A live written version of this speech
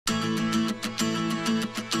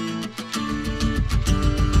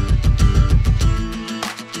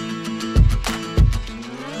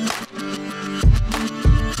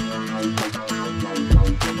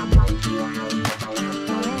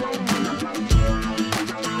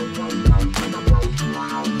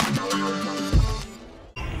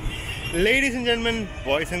Ladies and gentlemen,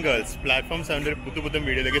 boys and girls, Platform 7 പുതുപുത്തൻ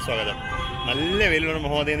വീഡിയോയിലേക്ക് സ്വാഗതം. നല്ല വെയിലുള്ള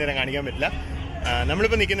മഹോദയം നേരം കാണിക്കാൻ പറ്റില്ല.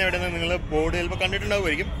 നമ്മളിപ്പോൾ നിൽക്കുന്ന എവിടെ നിന്ന് നിങ്ങൾ ബോർഡ് ചിലപ്പോൾ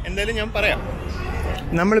കണ്ടിട്ടുണ്ടാവുമായിരിക്കും. എന്തായാലും ഞാൻ പറയാം.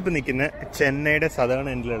 നമ്മളിപ്പോൾ നിൽക്കുന്ന ചെന്നൈയുടെ സദേൺ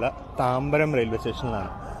എൻഡിലുള്ള താമ്പരം റെയിൽവേ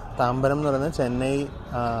സ്റ്റേഷനിലാണ്. താമ്പരം എന്ന് പറയുന്നത് ചെന്നൈ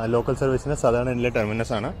ലോക്കൽ സർവീസിൻ്റെ സദേൺ എൻഡിലെ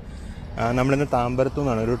ടെർമിനസ് ആണ്. നമ്മളിന്ന് താമ്പരത്തു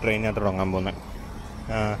നിന്നാണ് ഒരു ട്രെയിൻ യാത്ര തുടങ്ങാൻ പോകുന്നത്.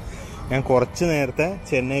 ഞാൻ കുറച്ച് നേരത്തെ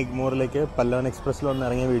ചെന്നൈ എഗ്മോറിലേക്ക് പല്ലവൻ എക്സ്പ്രസ്സിൽ വന്ന്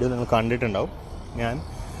ഇറങ്ങിയ വീഡിയോ നിങ്ങൾ കണ്ടിട്ടുണ്ടാവും. ഞാൻ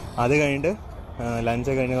അത് കഴിഞ്ഞിട്ട്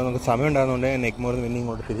ലഞ്ചൊക്കെ കഴിഞ്ഞ് നമുക്ക് സമയം ഉണ്ടാകുന്നതുകൊണ്ട് ഞാൻ എഗ്മോറിൽ നിന്ന്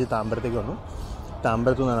ഇങ്ങോട്ട് തിരിച്ച് താമ്പരത്തേക്ക് വന്നു.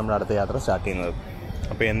 താമ്പരത്തു നിന്നാണ് നമ്മുടെ അടുത്ത യാത്ര സ്റ്റാർട്ട് ചെയ്യുന്നത്.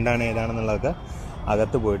 അപ്പോൾ എന്താണ് ഏതാണെന്നുള്ളതൊക്കെ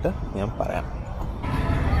അകത്ത് പോയിട്ട് ഞാൻ പറയാം.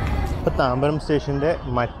 ഇപ്പോൾ താമ്പരം സ്റ്റേഷൻ്റെ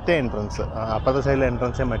മറ്റേ എൻട്രൻസ്, അപ്പുറത്തെ സൈഡിലെ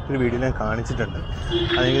എൻട്രൻസ് മറ്റൊരു വീഡിയോ ഞാൻ കാണിച്ചിട്ടുണ്ട്.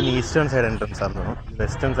 അതെനിക്ക് ഈസ്റ്റേൺ സൈഡ് എൻട്രൻസ് ആണെന്ന് തോന്നുന്നു,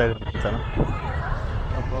 വെസ്റ്റേൺ സൈഡ് എൻട്രൻസ് ആണ്.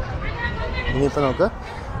 അപ്പോൾ ഇനിയിപ്പോൾ നമുക്ക്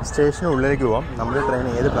സ്റ്റേഷനുള്ളിലേക്ക് പോകാം. നമ്മുടെ ട്രെയിൻ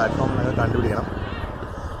ഏത് പ്ലാറ്റ്ഫോമിലൊക്കെ കണ്ടുപിടിക്കണം.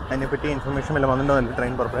 അതിനെപ്പറ്റി ഇൻഫർമേഷൻ എല്ലാം വന്നിട്ടുണ്ടോ? എനിക്ക്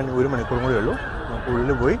ട്രെയിൻ പുറപ്പെടാൻ 1 മണിക്കൂറും കൂടെ ഉള്ളൂ. നമുക്ക് ഉള്ളിൽ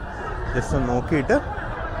പോയി ജസ്റ്റ് ഒന്ന് നോക്കിയിട്ട്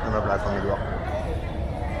നമ്മുടെ പ്ലാറ്റ്ഫോമിൽ പോകാം.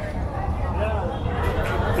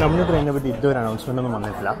 നമ്മുടെ ട്രെയിനിനെ പറ്റി ഇതുവരെ അനൗൺസ്മെൻ്റ് ഒന്നും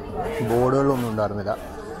വന്നിട്ടില്ല, ബോർഡുകളൊന്നും ഉണ്ടായിരുന്നില്ല,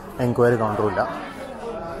 എൻക്വയറി കൗണ്ടറും ഇല്ല.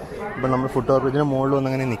 ഇപ്പം നമ്മൾ ഫുട് ഓവർ ബ്രിഡ്ജിന് മുകളിൽ വന്ന്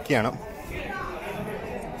അങ്ങനെ നിൽക്കുകയാണ്.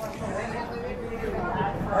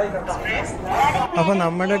 അപ്പോൾ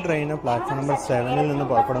നമ്മുടെ ട്രെയിന് പ്ലാറ്റ്ഫോം നമ്പർ 7 നിന്ന്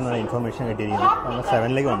പുറപ്പെടുന്ന ഇൻഫർമേഷൻ കിട്ടിയിരിക്കുന്നു. നമ്മൾ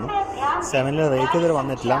 7 വന്നു. 7 റേക്ക് ഇതുവരെ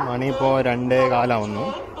വന്നിട്ടില്ല. മണി ഇപ്പോൾ 2:15 ആവുന്നു,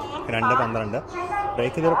 2:12.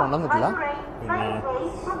 റേക്ക് ഇതുവരെ കൊണ്ടുവന്നിട്ടില്ല. പിന്നെ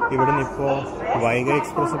ഇവിടുന്ന് ഇപ്പോൾ വൈഗൈ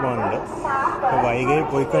എക്സ്പ്രസ് പോകാനുണ്ട്. അപ്പോൾ വൈഗൈ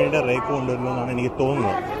പോയി കഴിഞ്ഞിട്ട് റേക്ക് കൊണ്ടുവരുള്ളൂ എന്നാണ് എനിക്ക്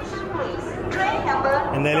തോന്നുന്നത്.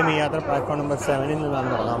 എന്തായാലും ഈ യാത്ര പ്ലാറ്റ്ഫോം നമ്പർ 7 നിന്നാണ്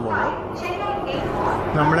തുടങ്ങാൻ പോകുന്നത്.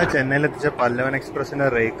 നമ്മളെ ചെന്നൈയിലെത്തിച്ച പല്ലവൻ എക്സ്പ്രസിൻ്റെ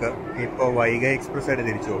റേക്ക് ഇപ്പോൾ വൈഗൈ എക്സ്പ്രസ് ആയിട്ട്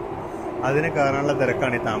തിരിച്ചു പോകും. അതിന് കയറാനുള്ള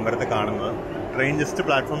തിരക്കാണ് ഈ താമ്പരത്ത് കാണുന്നത്. ട്രെയിൻ ജസ്റ്റ്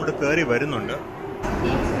പ്ലാറ്റ്ഫോമിൽ കയറി വരുന്നുണ്ട്.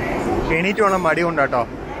 എണീറ്റ് വേണം, മടി കൊണ്ടാട്ടോ.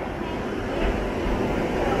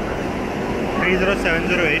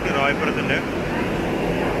 30708 റോയപ്പുറത്തിൻ്റെ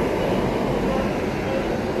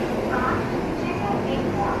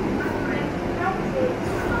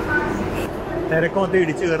തിരക്ക് മൊത്തം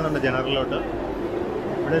ഇടിച്ച് കയറുന്നുണ്ട് ജനറലിലോട്ട്.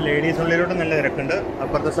 ഇവിടെ ലേഡീസ് ഉള്ളിലോട്ട് നല്ല തിരക്കുണ്ട്,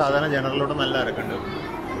 അപ്പുറത്തെ സാധാരണ ജനറലിലോട്ട് നല്ല തിരക്കുണ്ട്.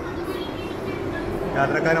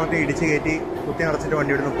 യാത്രക്കാരെ മൊത്തം ഇടിച്ച് കയറ്റി കുത്തി നിറച്ചിട്ട്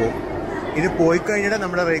വണ്ടി ഇവിടുന്ന് പോകും. ഇത് പോയി കഴിഞ്ഞിട്ട്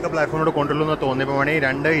നമ്മുടെ റേക്ക് പ്ലാറ്റ്ഫോമിലോട്ട് കൊണ്ടുള്ളൂ എന്ന് തോന്നി. ഇപ്പോൾ മണി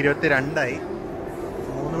 2:22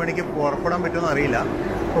 3 മണിക്ക് പുറപ്പെടാൻ പറ്റുമെന്ന് അറിയില്ല.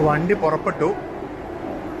 അപ്പോൾ വണ്ടി പുറപ്പെട്ടു.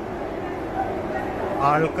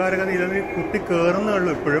 ആൾക്കാരൊക്കെ ഇതിൽ കുത്തി കയറുന്നേ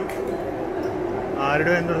ഉള്ളൂ. ഇപ്പോഴും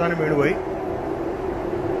ആരുടെ എന്തൊരു വീണ് പോയി.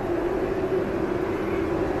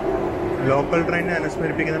 ലോക്കൽ ട്രെയിനിനെ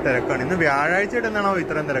അനുസ്മരിപ്പിക്കുന്ന തിരക്കാണ്. ഇന്ന് വ്യാഴാഴ്ചയായിട്ട് എന്താണോ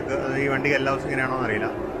ഇത്രയും തിരക്ക്? അത് ഈ വണ്ടിക്ക് എല്ലാ ദിവസവും ഇങ്ങനെയാണോ എന്നറിയില്ല.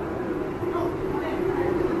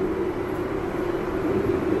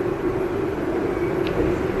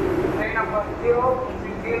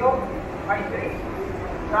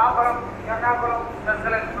 Tambaram Ernakulam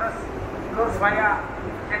Holiday Special goes via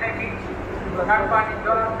Chennai Beach, Royapuram,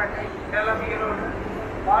 Jolarpettai, Perambur,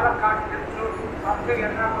 up to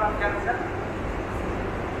Ernakulam Junction.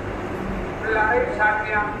 Will arrive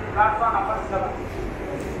shortly on platform number 7.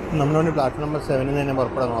 നമ്മളോട് പ്ലാറ്റ്ഫോം നമ്പർ 7 തന്നെ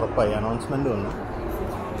പുറപ്പെടാൻ ഉറപ്പായി. അനൗൺസ്മെൻറ്റ് വന്നു.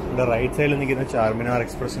 ഇവിടെ റൈറ്റ് സൈഡിൽ നിൽക്കുന്ന ചാർമിനാർ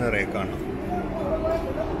എക്സ്പ്രസിൻ്റെ റേക്കാണ്.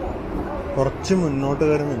 കുറച്ച് മുന്നോട്ട്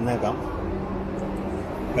കയറി നിന്നേക്കാം.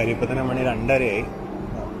 കാര്യം ഇപ്പം തന്നെ മണി 2:30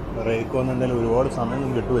 റേക്ക് വന്ന് എന്തായാലും ഒരുപാട്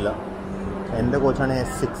സമയമൊന്നും കിട്ടില്ല. എൻ്റെ കോച്ചാണ്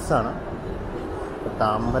S6 ആണ്.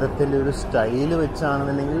 താമ്പരത്തിൻ്റെ ഒരു സ്റ്റൈല്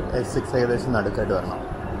വെച്ചാണെന്നുണ്ടെങ്കിൽ S6 ഏകദേശം നടുക്കായിട്ട് വരണം.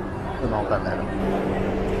 ഇത് നോക്കാം. എന്തായാലും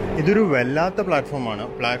ഇതൊരു വല്ലാത്ത പ്ലാറ്റ്ഫോമാണ്.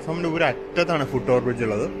 പ്ലാറ്റ്ഫോമിൻ്റെ ഒരു അറ്റത്താണ് ഫുട് ഓവർ ബ്രിഡ്ജ്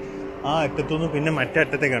ഉള്ളത്. ആ അറ്റത്തുനിന്ന് പിന്നെ മറ്റേ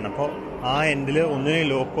അറ്റത്തേക്കാണ്. അപ്പോൾ ആ എൻഡിൽ ഒന്നിനെ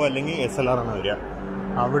ലോക്കോ അല്ലെങ്കിൽ SLR ആണ് വരിക.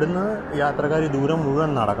 അവിടുന്ന് യാത്രക്കാർ ദൂരം മുഴുവൻ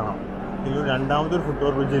നടക്കണം. ഇതിൽ രണ്ടാമതൊരു ഫുട്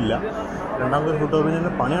ഓവർ ബ്രിഡ്ജ് ഇല്ല. രണ്ടാമതൊരു ഫുട് ഓവർ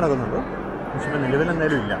ബ്രിഡ്ജിൻ്റെ പണി നടക്കുന്നുണ്ട്, പക്ഷേ ഇപ്പോൾ നിലവിൽ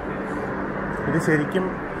എന്തായാലും ഇല്ല. ഇത് ശരിക്കും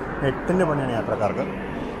 8ൻ്റെ പണിയാണ് യാത്രക്കാർക്ക്.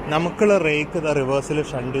 നമുക്കുള്ള റേക്ക് ഇത് റിവേഴ്സിൽ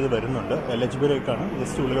ഷണ്ട് ചെയ്ത് വരുന്നുണ്ട്. LHB റേക്കാണ്.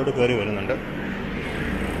 ജസ്റ്റ് ഉള്ളിലോട്ട് കയറി വരുന്നുണ്ട്.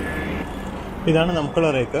 ഇതാണ് നമുക്കുള്ള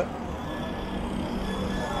റേക്ക്.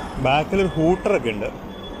 ബാക്കിലൊരു ഹൂട്ടറൊക്കെ ഉണ്ട്.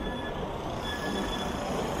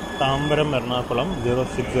 താമ്പരം എറണാകുളം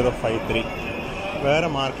 06053. വേറെ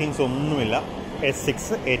മാർക്കിങ്സ് ഒന്നുമില്ല. S6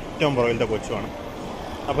 ഏറ്റവും പുറകിലത്തെ കോച്ചുമാണ്.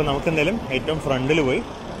 അപ്പോൾ നമുക്കെന്തായാലും ഏറ്റവും ഫ്രണ്ടിൽ പോയി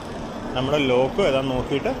നമ്മുടെ ലോക്കോ ഏതാണെന്ന്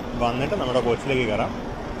നോക്കിയിട്ട് വന്നിട്ട് നമ്മുടെ കോച്ചിലേക്ക് കയറാം.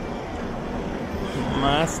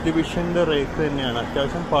 മാസ് ഡിവിഷൻ്റെ റേക്ക് തന്നെയാണ്.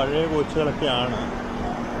 അത്യാവശ്യം പഴയ കോച്ചുകളൊക്കെയാണ്.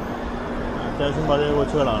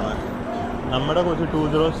 നമ്മുടെ കോച്ച്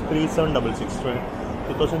 203766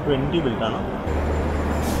 2020 ബിൽഡാണ്.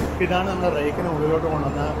 ഇതാണ് നമ്മുടെ റേക്കിന് ഉള്ളിലോട്ട്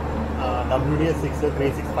കൊണ്ടുവന്ന WDS6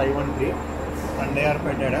 36513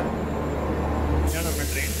 Royapuram. ഇതാണ് നമ്മുടെ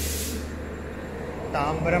ട്രെയിൻ.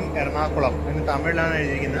 താമ്പരം എറണാകുളം എന്ന് തമിഴിലാണ്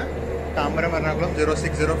എഴുതിയിരിക്കുന്നത്. താമ്പരം എറണാകുളം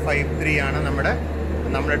 06053 ആണ്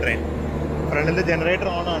നമ്മുടെ ട്രെയിൻ. ഫ്രണ്ടിലത്തെ ജനറേറ്റർ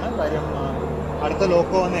ഓൺ ആണ്. കാര്യം അടുത്ത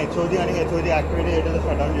ലോക്കോ വന്ന് HOG ആണെങ്കിൽ HOG ആക്ടിവേറ്റ് ചെയ്തിട്ട്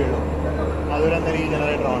ഷട്ട് ഡൗൺ ചെയ്യുള്ളൂ. അതുവരെ എന്തായാലും ഈ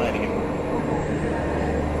ജനറേറ്റർ ഓൺ ആയിരിക്കും.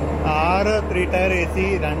 6 3 ടയർ AC,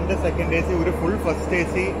 2 സെക്കൻഡ് AC, ഒരു ഫുൾ ഫസ്റ്റ്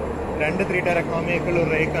AC, 2 3 ടയർ എക്കണോമിക്കുള്ള ഒരു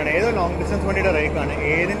റേക്കാണ്. ഏതോ ലോങ് ഡിസ്റ്റൻസ് വണ്ടിയുടെ റേക്കാണ്.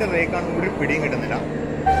 ഏതിൻ്റെ റേക്കാണ് ഒരു പിടിയും കിട്ടുന്നില്ല.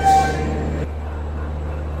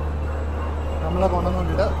 നമ്മളെ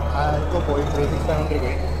കൊണ്ടുവന്നിട്ട് ഇപ്പോൾ പോയി 365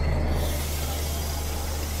 പോയി.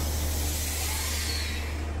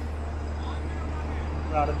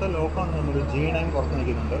 അടുത്ത ലോക്കാണ് ഒരു G9 പുറത്ത്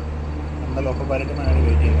നിൽക്കുന്നുണ്ട്. നമ്മുടെ ലോക്കോ പൈലറ്റുമാരാണ്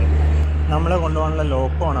വെയിറ്റ് ചെയ്യുന്നത്. നമ്മളെ കൊണ്ടുപോകാനുള്ള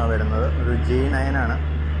ലോക്കോണാണ് വരുന്നത്. ഒരു G9 ആണ്.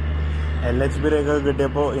 LHB ഒക്കെ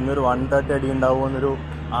കിട്ടിയപ്പോൾ ഇന്നൊരു 130 അടി ഉണ്ടാവുമെന്നൊരു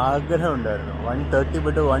ആഗ്രഹം ഉണ്ടായിരുന്നു. 130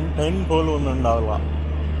 വിട്ട് 110 പോലും ഒന്നും ഉണ്ടാവില്ല.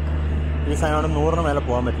 ഈ സാധനമാണ് 100-ന് മേലെ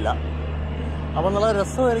പോകാൻ പറ്റില്ല. അപ്പോൾ നല്ല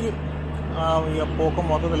രസമായിരിക്കും ഈ പോക്ക്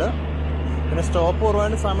മൊത്തത്തിൽ. പിന്നെ സ്റ്റോപ്പ്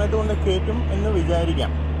കുറവായിട്ട് സമയത്ത് കൊണ്ട് കയറ്റും എന്ന്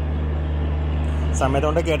വിചാരിക്കാം. സമയത്ത്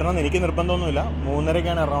കൊണ്ട് കയറ്റണമെന്ന് എനിക്ക് നിർബന്ധമൊന്നുമില്ല.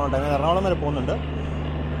 3:30-ക്കാണ് എറണാകുളം ടൈം. എറണാകുളം വരെ പോകുന്നുണ്ട്.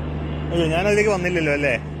 അയ്യോ, ഞാനതിലേക്ക് വന്നില്ലല്ലോ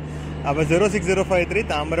അല്ലേ. അപ്പോൾ 06053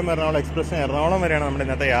 താമ്പരം എറണാകുളം എക്സ്പ്രസ് എറണാകുളം വരെയാണ് നമ്മുടെ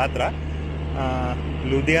ഇന്നത്തെ യാത്ര.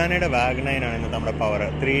 ലുധിയാനയുടെ വാഗ്നൈനാണ് ഇന്നത്തെ നമ്മുടെ പവർ.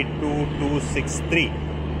 32263.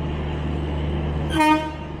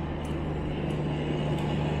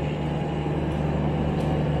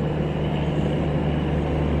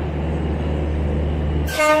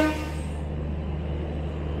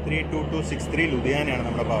 ലുധിയാനയാണ്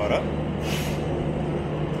നമ്മുടെ പവർ.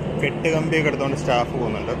 കെട്ടുകമ്പിയൊക്കെ എടുത്തുകൊണ്ട് സ്റ്റാഫ്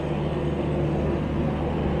പോകുന്നുണ്ട്.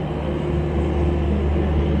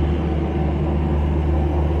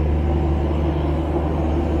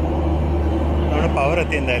 നമ്മുടെ പവർ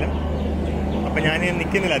എത്തി എന്തായാലും. അപ്പം ഞാൻ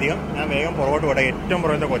നിൽക്കുന്നില്ല അധികം. ഞാൻ വേഗം പുറകോട്ട് പോട്ടെ. ഏറ്റവും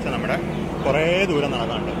പുറത്തെ കൊച്ച നമ്മുടെ കുറേ ദൂരം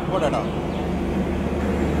നടക്കാനുണ്ട്. പോട്ടെട്ടോ.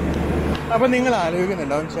 അപ്പം നിങ്ങൾ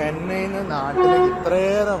ആലോചിക്കുന്നുണ്ടാവും, ചെന്നൈയിൽ നിന്ന് നാട്ടിലേക്ക്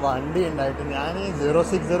ഇത്രയേറെ വണ്ടി ഉണ്ടായിട്ട് ഞാൻ ഈ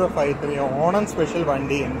 06053 ഓണം സ്പെഷ്യൽ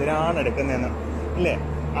വണ്ടി എന്തിനാണ് എടുക്കുന്നതെന്ന് ഇല്ലേ?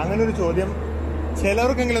 അങ്ങനെ ഒരു ചോദ്യം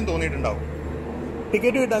ചിലർക്കെങ്കിലും തോന്നിയിട്ടുണ്ടാവും.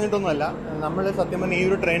 ടിക്കറ്റ് കിട്ടാഞ്ഞിട്ടൊന്നുമല്ല. നമ്മൾ സത്യം പറഞ്ഞാൽ ഈ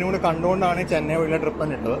ഒരു ട്രെയിനും കൂടെ കണ്ടുകൊണ്ടാണ് ചെന്നൈ വഴിയുള്ള ട്രിപ്പ്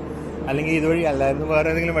തന്നെ ഇട്ടത്. അല്ലെങ്കിൽ ഇതുവഴി അല്ലായിരുന്നു, വേറെ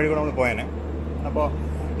ഏതെങ്കിലും വഴി കൂടെ നമ്മൾ പോയേനെ. അപ്പോൾ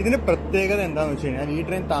ഇതിൻ്റെ പ്രത്യേകത എന്താണെന്ന് വെച്ച് കഴിഞ്ഞാൽ ഈ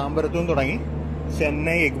ട്രെയിൻ താമ്പരത്തുനിന്ന് തുടങ്ങി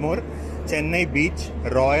ചെന്നൈ എഗ്മോർ, ചെന്നൈ ബീച്ച്,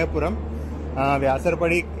 റോയപുരം,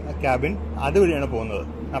 വ്യാസർപടി ക്യാബിൻ അതുവഴിയാണ് പോകുന്നത്.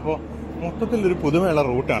 അപ്പോൾ മൊത്തത്തിലൊരു പുതുമയുള്ള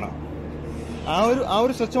റൂട്ടാണ്. ആ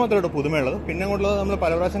ഒരു സ്ട്രെച്ച് മാത്രമേ പുതുമയുള്ളത്. പിന്നെ അങ്ങോട്ടുള്ളത് നമ്മൾ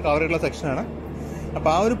പല പ്രാവശ്യം കവർ ചെയ്തിട്ടുള്ള സെക്ഷനാണ്. അപ്പോൾ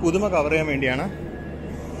ആ ഒരു പുതുമ കവർ ചെയ്യാൻ വേണ്ടിയാണ്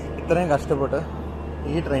ഇത്രയും കഷ്ടപ്പെട്ട്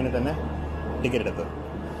ഈ ട്രെയിനിൽ തന്നെ ടിക്കറ്റ് എടുത്തത്.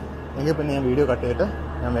 എങ്കിൽ പിന്നെ ഞാൻ വീഡിയോ കട്ട് ചെയ്തിട്ട്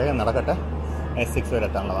ഞാൻ വേഗം നടക്കട്ടെ. S6 വരെ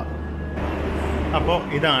എത്താനുള്ളതാണ്. അപ്പോൾ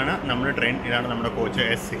ഇതാണ് നമ്മുടെ ട്രെയിൻ. ഇതാണ് നമ്മുടെ coach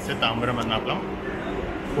S6 Tambaram Ernakulam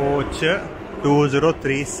coach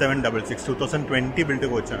 203766 2020 build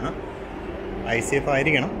കോച്ചാണ്. ICF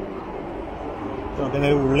ആയിരിക്കണം.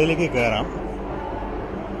 നമുക്കെന്തായാലും ഉള്ളിലേക്ക് കയറാം.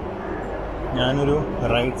 ഞാനൊരു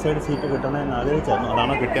റൈറ്റ് സൈഡ് സീറ്റ് കിട്ടണമെന്ന് ആഗ്രഹിച്ചായിരുന്നു.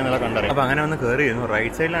 അതാണോ കിട്ടിയെന്നുള്ള കണ്ടറിയാം. അപ്പോൾ അങ്ങനെ ഒന്ന് കയറിയിരുന്നു.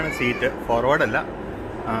 റൈറ്റ് സൈഡിലാണ് സീറ്റ്. ഫോർവേഡ് അല്ല,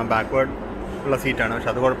 ബാക്ക്വേർഡ് ഉള്ള സീറ്റാണ്.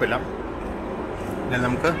 പക്ഷെ അത് കുഴപ്പമില്ല. എന്നാൽ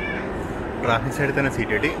നമുക്ക് ട്രാഫിക് സൈഡിൽ തന്നെ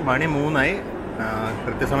സീറ്റ് കിട്ടി. മണി 3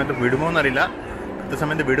 കൃത്യസമയത്ത് വിടുമോ എന്നറിയില്ല.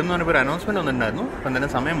 കൃത്യസമയത്ത് വിടും എന്ന് പറഞ്ഞപ്പോൾ ഒരു അനൗൺസ്മെൻറ്റ് ഒന്നുണ്ടായിരുന്നു. അപ്പം തന്നെ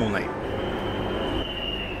സമയം 3.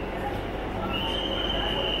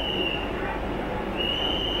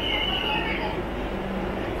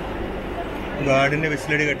 ഗാർഡിൻ്റെ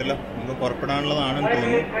വിസിലടി കേട്ടല്ലോ. നമുക്ക് പുറപ്പെടാനുള്ളതാണെന്ന്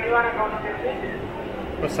തോന്നുന്നു.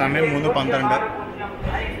 ഇപ്പോൾ സമയം 3:12.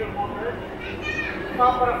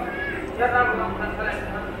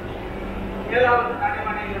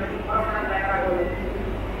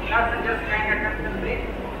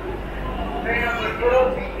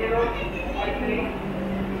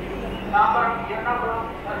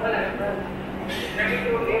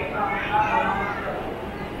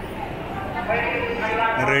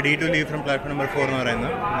 Ready to leave from platform number 4 എന്ന്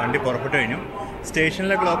പറയുന്നത്. വണ്ടി പുറപ്പെട്ടു കഴിഞ്ഞു.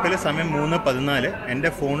 സ്റ്റേഷനിലെ ക്ലോക്കിൽ സമയം 3:14. എൻ്റെ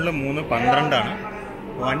ഫോണിൽ 3:12.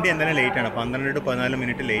 വണ്ടി എന്തായാലും ലേറ്റാണ്. 12 to 14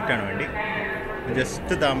 മിനിറ്റ് ലേറ്റാണ് വണ്ടി.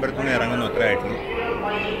 ജസ്റ്റ് താമ്പരത്തുനിന്ന് ഇറങ്ങുന്നു, അത്ര ആയിട്ടുള്ളൂ.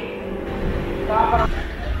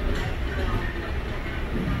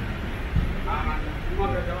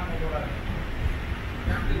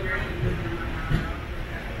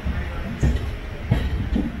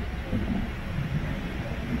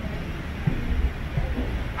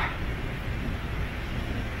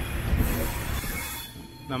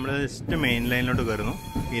 നമ്മൾ ജസ്റ്റ് മെയിൻ ലൈനിലോട്ട് കയറുന്നു.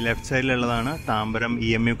 ഈ left സൈഡിലുള്ളതാണ് Tambaram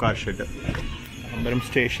EMU car shed. Tambaram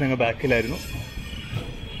station അങ്ങ് ബാക്കിലായിരുന്നു.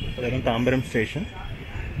 അതായിരുന്നു താമ്പരം സ്റ്റേഷൻ.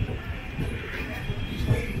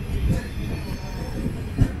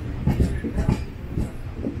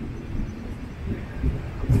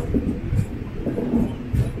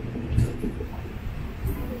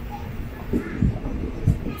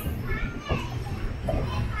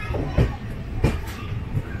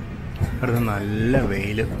 അടുത്ത് നല്ല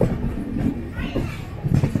വെയിൽ.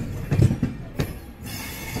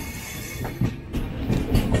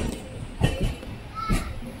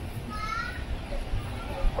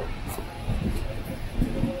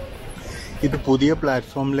 ഇത് പുതിയ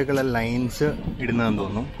പ്ലാറ്റ്ഫോമിലേക്കുള്ള ലൈൻസ് ഇടുന്നതെന്ന്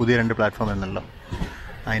തോന്നുന്നു. പുതിയ 2 പ്ലാറ്റ്ഫോം എന്നല്ലോ,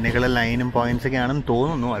 അതിനേക്കുള്ള ലൈനും പോയിൻറ്റ്സൊക്കെ ആണെന്ന്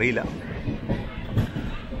തോന്നുന്നു, അറിയില്ല.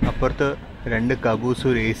 അപ്പുറത്ത് 2 കബൂസ്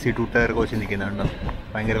ഒരു AC 2 ടയർ കോച്ച് നിൽക്കുന്നുണ്ടോ,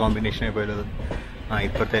 ഭയങ്കര കോമ്പിനേഷനായി പോയത്.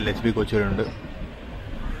 ഇപ്പുറത്തെ LHB കോച്ചുകളുണ്ട്,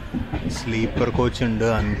 സ്ലീപ്പർ കോച്ചുണ്ട്,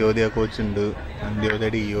 അന്ത്യോദയ കോച്ചുണ്ട്,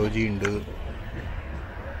 അന്ത്യോദയയുടെ EOG ഉണ്ട്.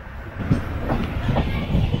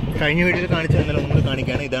 കഴിഞ്ഞ വീഡിയോയിൽ കാണിച്ച ഇന്നലെ ഒന്നുകൂടി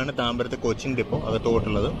കാണിക്കുകയാണ്. ഇതാണ് താമ്പരത്തെ കോച്ചിങ് ഡിപ്പോ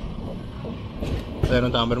അകത്തോട്ടുള്ളത്.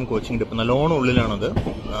 അതായിരുന്നു താമ്പരം കോച്ചിങ് ഡിപ്പോ. നല്ലോണം ഉള്ളിലാണത്.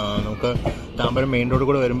 നമുക്ക് താമ്പരം മെയിൻ റോഡ്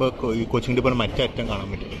കൂടെ വരുമ്പോൾ ഈ കോച്ചിങ് ഡിപ്പോയുടെ മറ്റേ അറ്റം കാണാൻ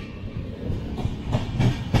പറ്റും.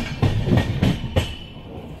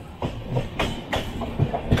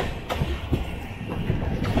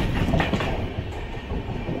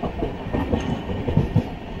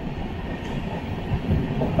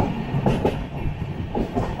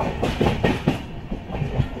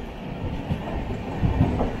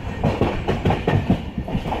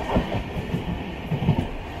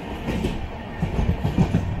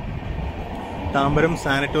 താമ്പരം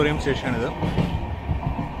സാനിറ്റോറിയം സ്റ്റേഷനാണിത്.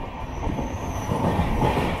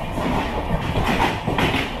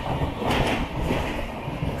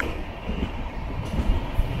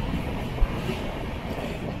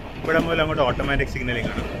 ഇവിടെ മുതൽ അങ്ങോട്ട് ഓട്ടോമാറ്റിക്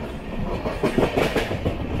സിഗ്നലിംഗ് ആണ്.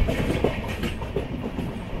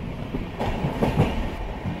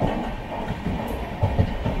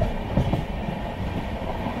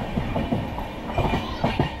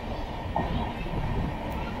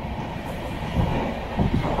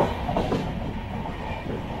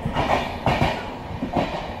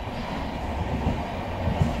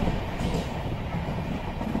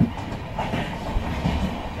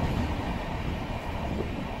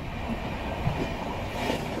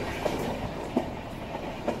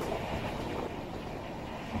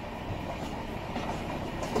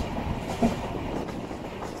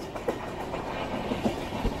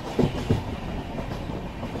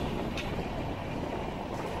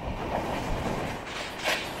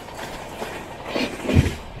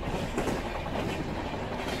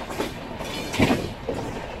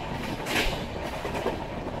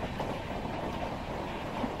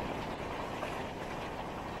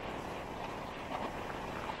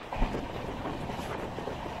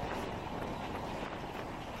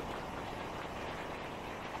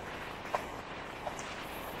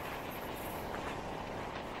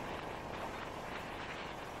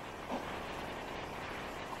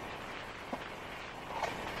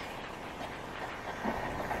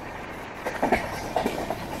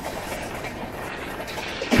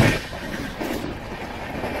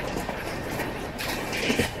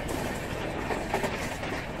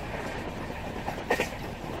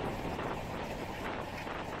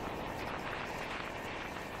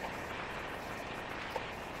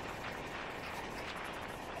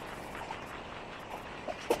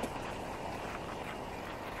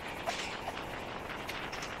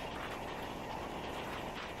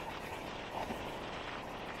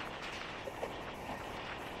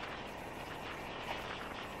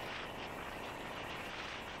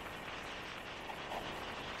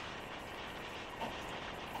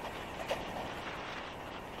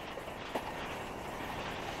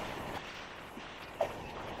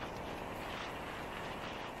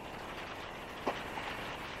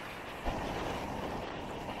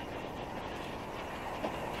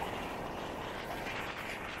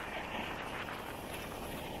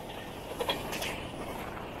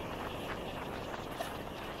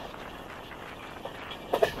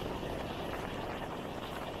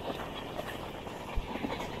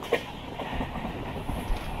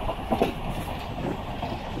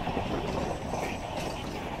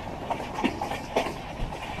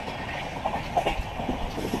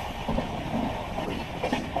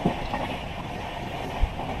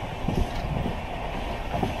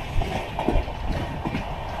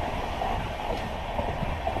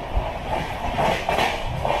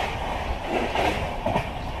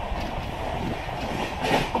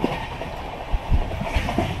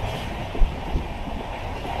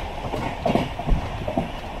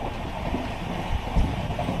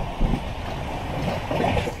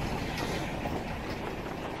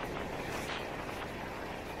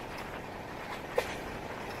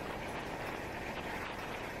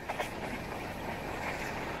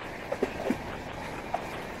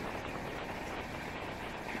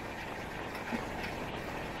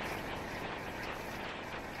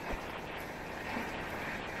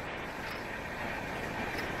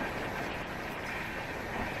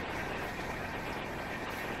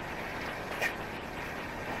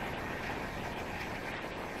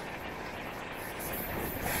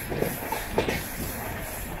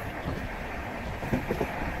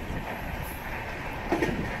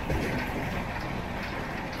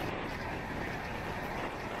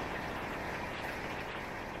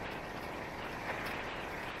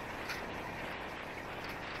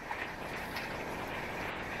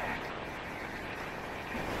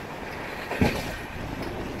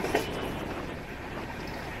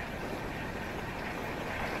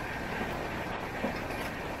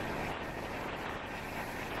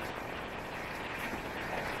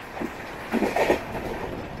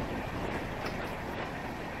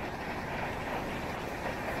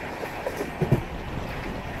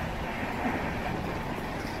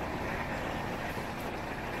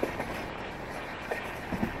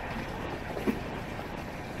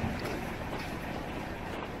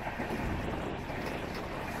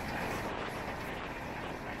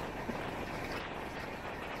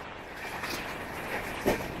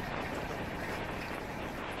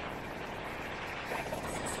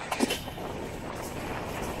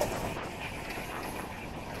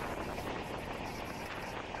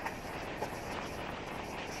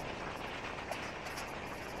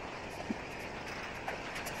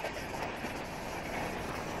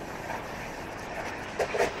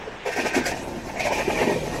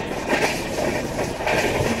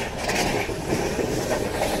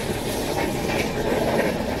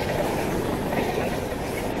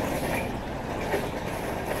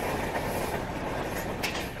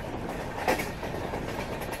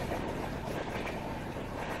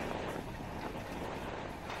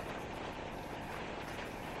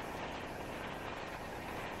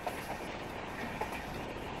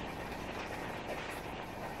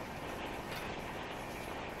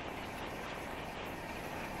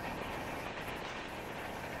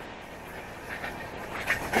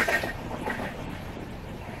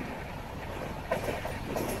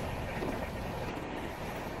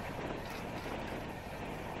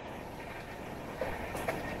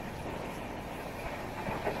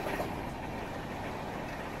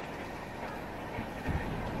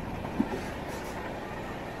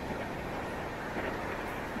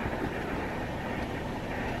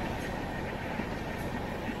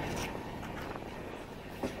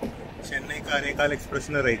 കാരേക്കാൽ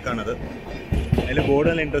എക്സ്പ്രസിൻ്റെ റേക്കാണത്. അതിൽ ബോർഡ്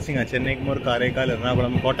നല്ല ഇൻട്രസ്റ്റിംഗ് ആണ്. ചെന്നൈ എഗ്മോർ, കാരേക്കാൽ,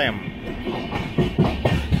 എറണാകുളം, കോട്ടയം.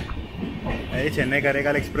 അതായത് ചെന്നൈ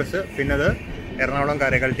കാരേക്കാൽ എക്സ്പ്രസ്, പിന്നെ അത് എറണാകുളം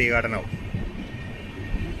കാരേക്കാൽ ടീ ഗാർഡൻ ആവും.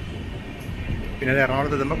 പിന്നെ അത്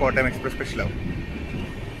എറണാകുളത്ത് എത്തുമ്പോൾ കോട്ടയം എക്സ്പ്രസ് സ്പെഷ്യലാവും.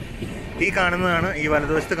 ഈ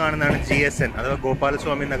വലതുവശത്ത് കാണുന്നതാണ് GSN അഥവാ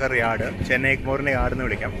ഗോപാലസ്വാമി നഗർ യാർഡ്. ചെന്നൈ എഗ്മോറിൻ്റെ യാർഡ് എന്ന്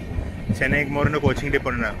വിളിക്കാം. ചെന്നൈ എഗ്മോറിൻ്റെ കോച്ചിങ്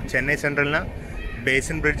ഡിപ്പോ ഉണ്ട്. ചെന്നൈ സെൻട്രലിന്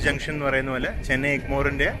ബേസിൻ ബ്രിഡ്ജ് ജംഗ്ഷൻ എന്ന് പറയുന്ന പോലെ ചെന്നൈ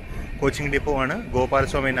എഗ്മോറിൻ്റെ കോച്ചിങ് ഡിപ്പോ ആണ്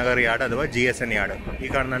ഗോപാലസ്വാമി നഗർ യാർഡ് അഥവാ GSN യാർഡ്. ഈ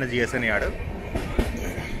കാണുന്നതാണ് GSN യാർഡ്.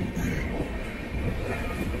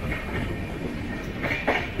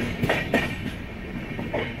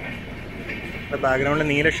 ബാക്ക്ഗ്രൗണ്ടിൽ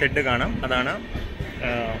നീല ഷെഡ് കാണാം. അതാണ്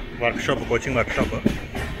വർക്ക്ഷോപ്പ്, കോച്ചിങ് വർക്ക്ഷോപ്പ്.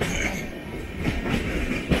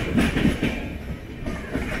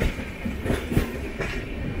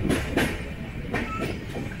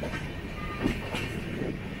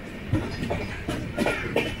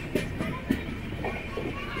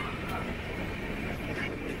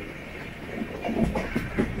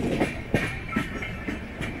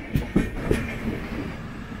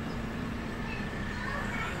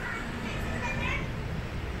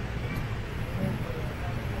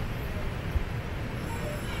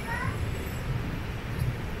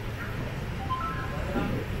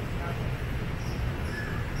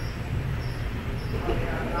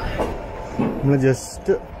 നമ്മൾ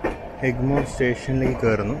ജസ്റ്റ് എഗ്മോർ സ്റ്റേഷനിലേക്ക്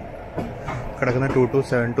കയറുന്നു. കിടക്കുന്ന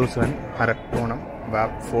 22727 അരക്കോണം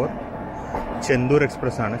ബാക്ക് 4 ചെന്തൂർ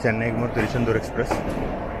എക്സ്പ്രസ് ആണ്. ചെന്നൈ എഗ്മോർ തിരുച്ചെന്തൂർ എക്സ്പ്രസ്.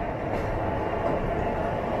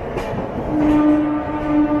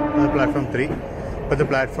 അത് പ്ലാറ്റ്ഫോം 3. ഇപ്പോഴത്തെ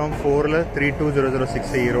പ്ലാറ്റ്ഫോം 4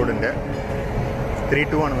 32006 ഈ റോഡിൻ്റെ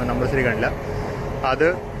 32 ആണ് നമ്പർ ശരി കാണില്ല. അത്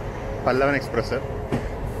പല്ലവൻ എക്സ്പ്രസ്.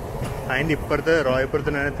 അതിൻ്റെ ഇപ്പുറത്ത്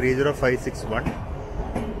റോയപുരത്തിനാണ് 30561.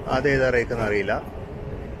 അത് ഏതാ റേക്കെന്ന് അറിയില്ല.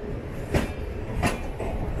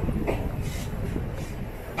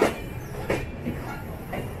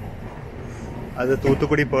 അത്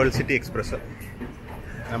തൂത്തുക്കുടി പേൾ സിറ്റി എക്സ്പ്രസ്.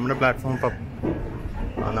 നമ്മുടെ പ്ലാറ്റ്ഫോം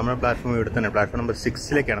ഇവിടെ തന്നെ പ്ലാറ്റ്ഫോം നമ്പർ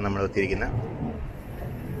 6 നമ്മൾ എത്തിയിരിക്കുന്നത്.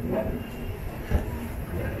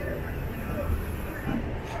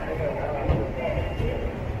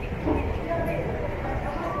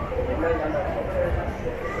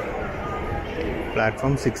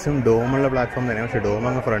 പ്ലാറ്റ്ഫോം 6 ഡോമുള്ള പ്ലാറ്റ്ഫോം തന്നെയാണ്. പക്ഷേ ഡോം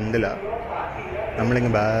അങ്ങ് ഫ്രണ്ടിലാണ്,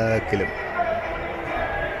 നമ്മളിങ്ങ് ബാക്കിലും.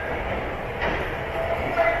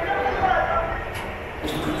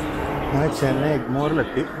 ഞാൻ ചെന്നൈ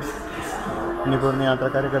എഗ്മോറിലെത്തി. ഇനിയിപ്പോൾ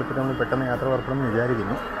യാത്രക്കാരെ എടുത്തിട്ട് നമ്മൾ പെട്ടെന്ന് യാത്ര പുറപ്പെടണമെന്ന്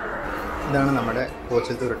വിചാരിക്കുന്നു. ഇതാണ് നമ്മുടെ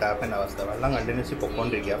കോച്ചിലത്തെ ഒരു ടാപ്പിൻ്റെ അവസ്ഥ. വെള്ളം കണ്ടിന്യൂസ്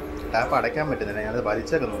പൊക്കോണ്ടിരിക്കുക. ടാപ്പ് അടയ്ക്കാൻ പറ്റുന്നില്ല. ഞാനത്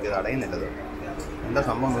വലിച്ചൊക്കെ നോക്കിയത് അടയുന്നില്ലത്. എന്താ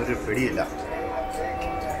സംഭവം ഒരു പിടിയില്ല.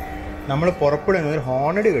 നമ്മൾ പുറപ്പെടുന്ന ഒരു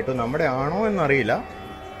ഹോണടി കിട്ടും. നമ്മുടെ ആണോ എന്നറിയില്ല.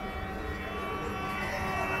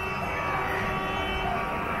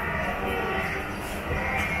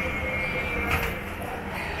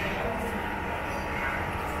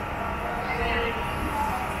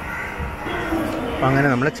 അങ്ങനെ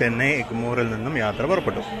നമ്മൾ ചെന്നൈ എഗ്മോറിൽ നിന്നും യാത്ര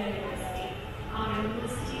പുറപ്പെട്ടു.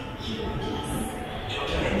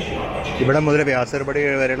 ഇവിടെ മുതൽ വ്യാസർപടി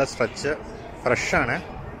വരെയുള്ള സ്ട്രെച്ച് ഫ്രഷാണ്.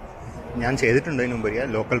 ഞാൻ ചെയ്തിട്ടുണ്ട് ഇതിന് മുമ്പ്.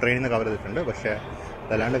 ലോക്കൽ ട്രെയിനിൽ നിന്ന് കവർ ചെയ്തിട്ടുണ്ട്. പക്ഷേ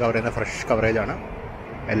അതല്ലാണ്ട് കവർ ചെയ്യുന്ന ഫ്രഷ് കവറേജാണ്.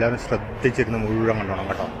 എല്ലാവരും ശ്രദ്ധിച്ചിരുന്ന് മുഴുവൻ കണ്ടോണം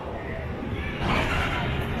കേട്ടോ.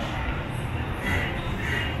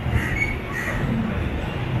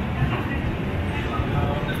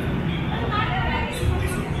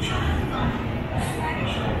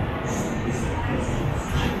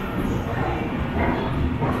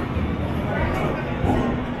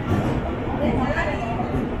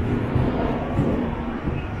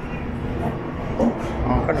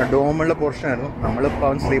 ഡോമുള്ള പോർഷനായിരുന്നു. നമ്മളിപ്പോൾ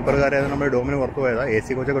അവൻ സ്ലീപ്പർകാരായത് നമ്മൾ ഡോമിന് പുറത്ത് പോയതാണ്.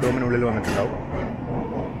 AC കോച്ചൊക്കെ ഡോമിനുള്ളിൽ വന്നിട്ടുണ്ടാവും.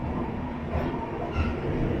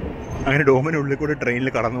 അങ്ങനെ ഡോമിനുള്ളിൽ കൂടി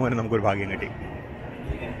ട്രെയിനിൽ കടന്നു പോകാൻ നമുക്കൊരു ഭാഗ്യം കിട്ടി.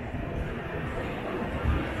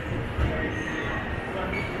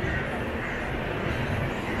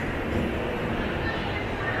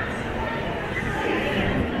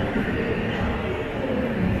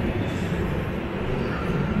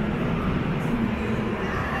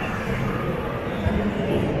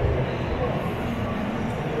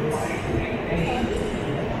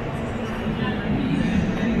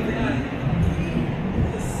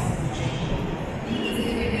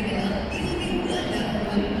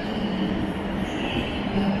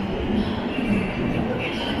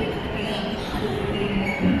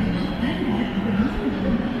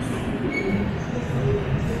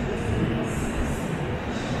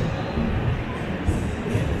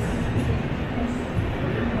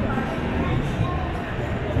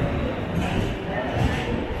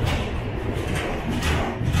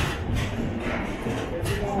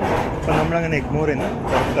 നമ്മളങ്ങനെ എഗ്മോറിൽ നിന്ന്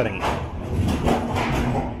പുറത്തിറങ്ങി.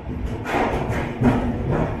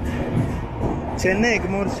 ചെന്നൈ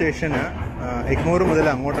എഗ്മോർ സ്റ്റേഷന് എഗ്മോർ മുതൽ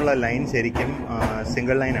അങ്ങോട്ടുള്ള ലൈൻ ശരിക്കും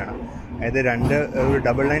സിംഗിൾ ലൈനാണ്. അതായത് ഒരു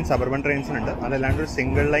ഡബിൾ ലൈൻ സബർബൻ ട്രെയിൻസിനുണ്ട്. അതല്ലാണ്ട് ഒരു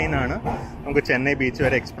സിംഗിൾ ലൈനാണ് നമുക്ക് ചെന്നൈ ബീച്ച്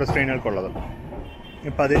വരെ എക്സ്പ്രസ് ട്രെയിനുകൾക്കുള്ളത്.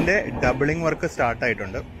 ഇപ്പം അതിൻ്റെ ഡബിളിംഗ് വർക്ക്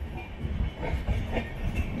സ്റ്റാർട്ടായിട്ടുണ്ട്.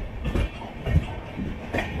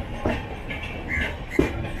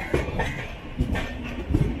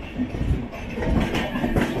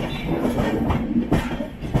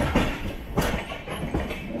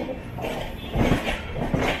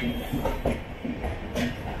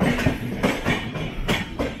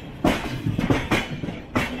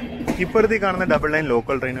 ഇപ്പോഴത്തെ കാണുന്ന ഡബിൾ ലൈൻ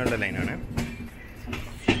ലോക്കൽ ട്രെയിനുകളുടെ ലൈനാണ്.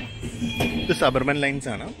 ഇത് സബർബൻ ലൈൻസ്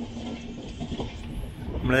ആണ്.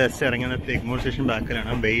 നമ്മൾ ജസ്റ്റ് ഇറങ്ങുന്നത് എഗ്മോർ സ്റ്റേഷൻ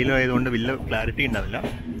ബാക്കിലാണ്. വെയിലും ആയതുകൊണ്ട് വലിയ ക്ലാരിറ്റി ഉണ്ടാവില്ല,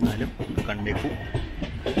 എന്നാലും കണ്ടേക്കൂ.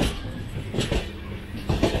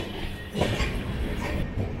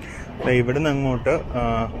 ഇവിടുന്ന് അങ്ങോട്ട്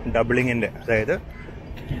ഡബിളിങ്ങിൻ്റെ, അതായത്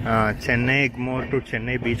ചെന്നൈ എഗ്മോർ ടു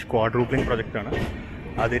ചെന്നൈ ബീച്ച് ക്വാഡ്രൂപ്ലിംഗ് പ്രൊജക്റ്റാണ്.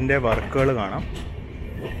 അതിൻ്റെ വർക്കുകൾ കാണാം.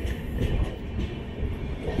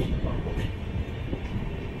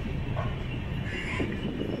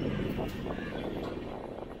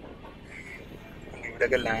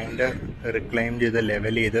 ഇവിടെയൊക്കെ ലാൻഡ് റിക്ലൈം ചെയ്ത്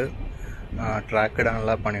ലെവൽ ചെയ്ത് ട്രാക്ക്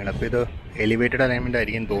ഇടാനുള്ള പണികൾ. അപ്പോൾ ഇത് എലിവേറ്റഡ് അലൈൻമെൻ്റ്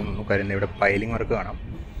ആയിരിക്കും തോന്നുന്നു. കാര്യം ഇവിടെ പൈലിംഗ് വർക്ക് കാണാം.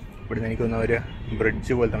 ഇവിടുന്ന് എനിക്ക് തോന്നുന്ന ഒരു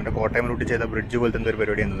ബ്രിഡ്ജ് പോലത്തെ, നമ്മുടെ കോട്ടയം റൂട്ട് ചെയ്ത ബ്രിഡ്ജ് പോലത്തെ ഒരു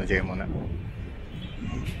പരിപാടിയാണ് തോന്നുന്നു ചെയ്യാൻ പോകുന്നത്.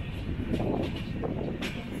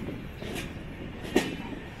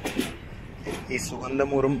 ഈ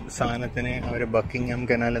സുഗന്ധമൂറും സാധനത്തിനെ അവർ ബക്കിംഗ്ഹാം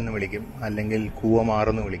കനാൽ എന്ന് വിളിക്കും, അല്ലെങ്കിൽ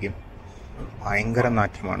കൂവമാറെന്ന് വിളിക്കും. ഭയങ്കര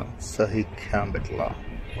നാറ്റമാണ്, സഹിക്കാൻ പറ്റില്ല.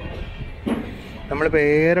 നമ്മളിപ്പോൾ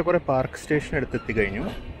ഏറെക്കുറെ പാർക്ക് സ്റ്റേഷൻ അടുത്തെത്തി കഴിഞ്ഞു.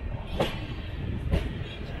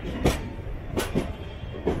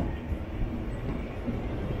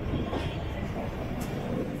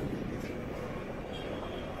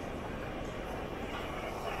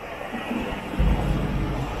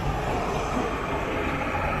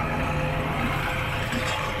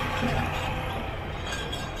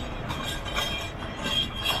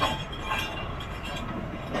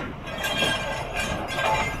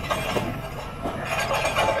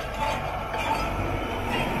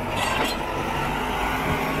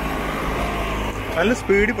 നല്ല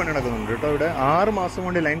സ്പീഡിൽ പണി നടക്കുന്നുണ്ട് കേട്ടോ. ഇവിടെ 6 മാസം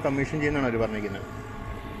കൊണ്ട് ലൈൻ കമ്മീഷൻ ചെയ്യുന്നതാണ് അവർ പറഞ്ഞിരിക്കുന്നത്.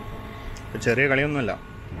 ചെറിയ കളിയൊന്നുമല്ല.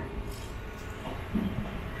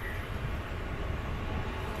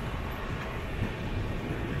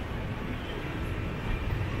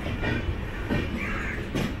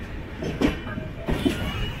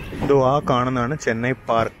 ഇതോ ആ കാണുന്നതാണ് ചെന്നൈ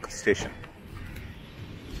പാർക്ക് സ്റ്റേഷൻ.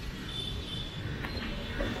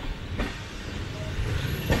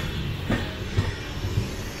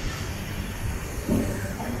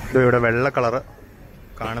 ഇവിടെ വെള്ള കളറ്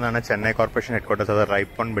കാണുന്നതാണ് ചെന്നൈ കോർപ്പറേഷൻ ഹെഡ്ക്വാർട്ടേഴ്സ്, അത്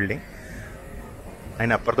റൈപ്പോൺ ബിൽഡിംഗ്.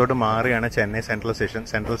 അതിനപ്പുറത്തോട്ട് മാറിയാണ് ചെന്നൈ സെൻട്രൽ സ്റ്റേഷൻ.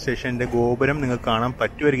 സെൻട്രൽ സ്റ്റേഷൻ്റെ ഗോപുരം നിങ്ങൾക്ക് കാണാൻ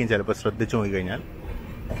പറ്റുമായിരിക്കും ചിലപ്പോൾ ശ്രദ്ധിച്ചു നോക്കിക്കഴിഞ്ഞാൽ.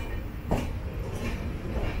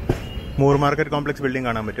 മൂർ മാർക്കറ്റ് കോംപ്ലക്സ് ബിൽഡിംഗ്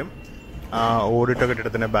കാണാൻ പറ്റും. ആ ഓഡിറ്റോ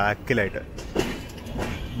കെട്ടിടത്തിൻ്റെ ബാക്കിലായിട്ട്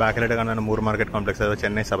കാണുന്നതാണ് മൂർ മാർക്കറ്റ് കോംപ്ലക്സ്, അതായത്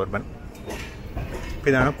ചെന്നൈ സബർബൻ.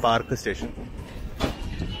 ഇതാണ് പാർക്ക് സ്റ്റേഷൻ.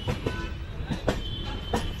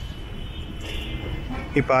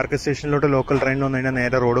 ഈ പാർക്ക് സ്റ്റേഷനിലോട്ട് ലോക്കൽ ട്രെയിനിൽ വന്നു കഴിഞ്ഞാൽ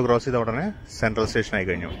നേരെ റോഡ് ക്രോസ് ചെയ്ത ഉടനെ സെൻട്രൽ സ്റ്റേഷൻ ആയി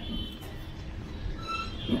കഴിഞ്ഞു.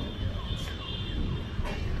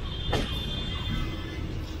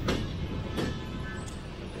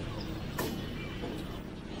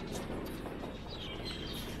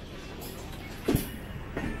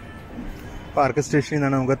 പാർക്ക് സ്റ്റേഷനിൽ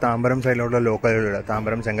നിന്നാണ് നമുക്ക് താമ്പരം സൈഡിലുള്ള ലോക്കലുകൾ,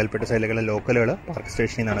 താമ്പരം ചെങ്കൽപ്പെട്ട് സൈഡിലുള്ള ലോക്കലുകൾ പാർക്ക്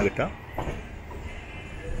സ്റ്റേഷനിൽ നിന്നാണ് കിട്ടുക.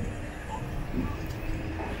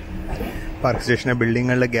 പാർക്ക് സ്റ്റേഷൻ്റെ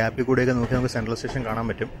ബിൽഡിങ്ങുകളുടെ ഗ്യാപ്പിൽ കൂടെയൊക്കെ നോക്കി നമുക്ക് സെൻട്രൽ സ്റ്റേഷൻ കാണാൻ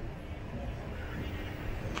പറ്റും.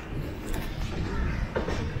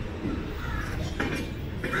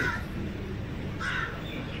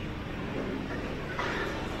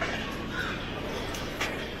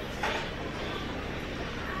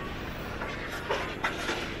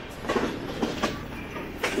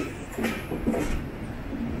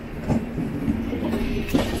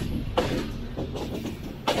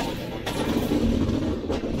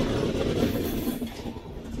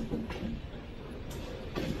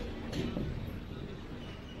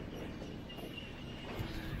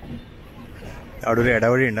 അവിടെ ഒരു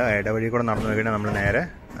ഇടവഴിയുണ്ട്. ആ ഇടവഴി കൂടെ നടന്നു നോക്കിയാൽ നമ്മൾ നേരെ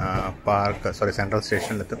സെൻട്രൽ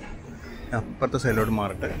സ്റ്റേഷനിലെത്തും. അപ്പുറത്തെ സൈഡിലോട്ട്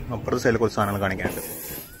മാറിയിട്ട് അപ്പുറത്തെ സൈഡിൽ കുറച്ച് സാധനങ്ങൾ കാണിക്കാനുണ്ട്.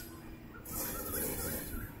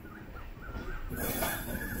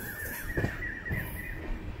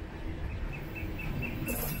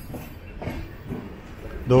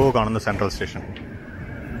 ദോ കാണുന്ന സെൻട്രൽ സ്റ്റേഷൻ,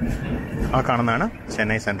 ആ കാണുന്നതാണ്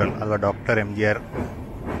ചെന്നൈ സെൻട്രൽ അഥവാ ഡോക്ടർ MGR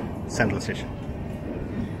സെൻട്രൽ സ്റ്റേഷൻ.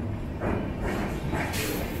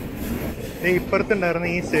 ഇപ്പുറത്തുണ്ടായിരുന്ന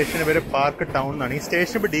ഈ സ്റ്റേഷന് പേര് പാർക്ക് ടൗൺ എന്നാണ്. ഈ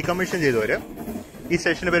സ്റ്റേഷൻ ഇപ്പോൾ ഡീകമ്മീഷൻ ചെയ്തവര്. ഈ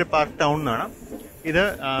സ്റ്റേഷന് പേര് പാർക്ക് ടൗൺ എന്നാണ്. ഇത്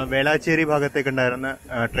വേളാച്ചേരി ഭാഗത്തേക്ക് ഉണ്ടായിരുന്ന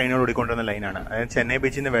ട്രെയിനുകൾ ഓടിക്കൊണ്ടിരുന്ന ലൈനാണ്. അതായത് ചെന്നൈ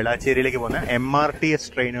ബീച്ചിൽ നിന്ന് വേളാച്ചേരിയിലേക്ക് പോകുന്ന MRTS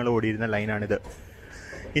ട്രെയിനുകൾ ഓടിയിരുന്ന ലൈനാണിത്.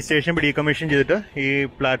 ഈ സ്റ്റേഷൻ ഇപ്പോൾ ഡീകമ്മീഷൻ ചെയ്തിട്ട് ഈ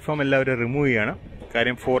പ്ലാറ്റ്ഫോം എല്ലാവരും റിമൂവ് ചെയ്യാണ്.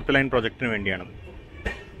 കാര്യം 4th ലൈൻ പ്രൊജക്ടിന് വേണ്ടിയാണ്.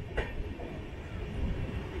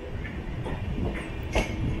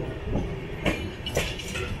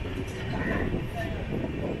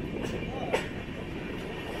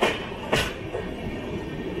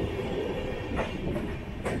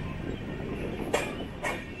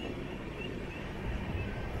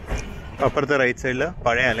 അപ്പുറത്തെ റൈറ്റ് സൈഡിൽ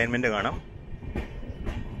പഴയ അലൈൻമെന്റ് കാണാം.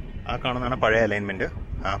 ആ കാണുന്നതാണ് പഴയ അലൈൻമെന്റ്.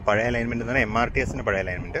 പഴയ അലൈൻമെന്റ് എന്ന് പറഞ്ഞാൽ MRTSന്റെ പഴയ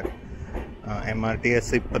അലൈൻമെന്റ്. MRTS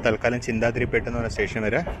ഇപ്പോൾ തൽക്കാലം ചിന്താതിരിപ്പെട്ട് എന്ന് പറഞ്ഞ സ്റ്റേഷൻ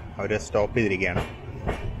വരെ അവർ സ്റ്റോപ്പ് ചെയ്തിരിക്കുകയാണ്.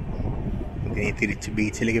 ഇനി തിരിച്ച്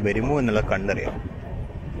ബീച്ചിലേക്ക് വരുമോ എന്നുള്ളത് കണ്ടറിയാം.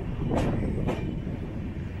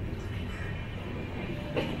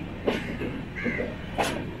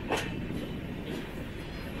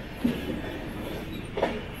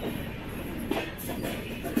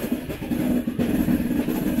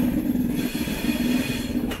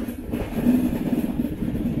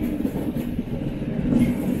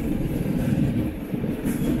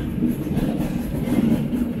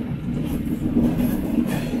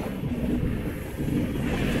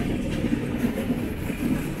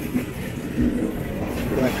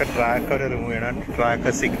 ട്രാക്ക് അവർ റിമൂവ് ചെയ്യണം. ട്രാക്ക്,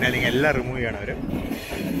 സിഗ്നലിങ് എല്ലാം റിമൂവ് ചെയ്യണം അവർ.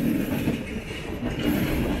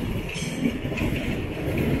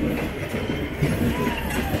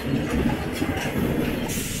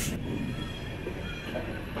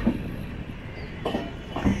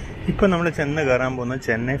 ഇപ്പൊ നമ്മൾ ചെന്ന് കയറാൻ പോകുന്നത്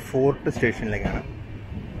ചെന്നൈ ഫോർട്ട് സ്റ്റേഷനിലേക്കാണ്.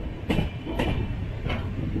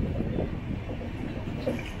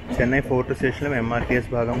 ചെന്നൈ ഫോർട്ട് സ്റ്റേഷനിലും MRTS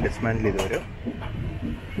ഭാഗം ഡിസ്മാൻഡിൽ ചെയ്ത് വരും.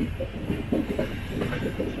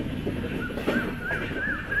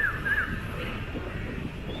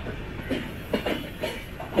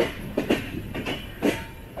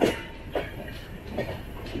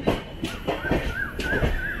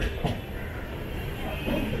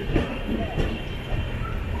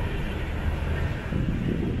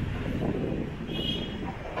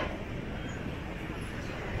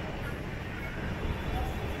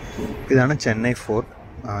 ഇതാണ് ചെന്നൈ ഫോർട്ട്.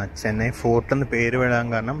 ചെന്നൈ ഫോർട്ട് എന്ന് പേര് വരാൻ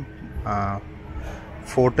കാരണം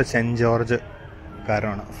ഫോർട്ട് സെൻറ്റ് ജോർജ്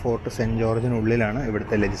കാരണമാണ്. ഫോർട്ട് സെൻറ്റ് ജോർജിനുള്ളിലാണ്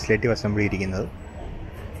ഇവിടുത്തെ ലെജിസ്ലേറ്റീവ് അസംബ്ലി ഇരിക്കുന്നത്.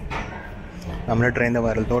 നമ്മുടെ ട്രെയിനിൻ്റെ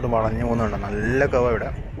വരത്തോട്ട് വളഞ്ഞു പോകുന്നുണ്ട്. നല്ല കവ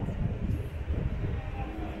ഇവിടെ.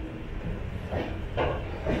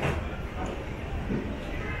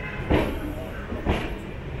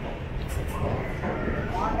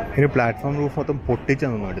 ഒരു പ്ലാറ്റ്ഫോം റൂഫ് മൊത്തം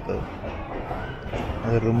പൊട്ടിച്ചാണ് എടുത്തത്.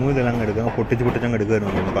 അത് റിമൂവ് ചെയ്തെല്ലാം എടുക്കുക, പൊട്ടിച്ചങ്ങ്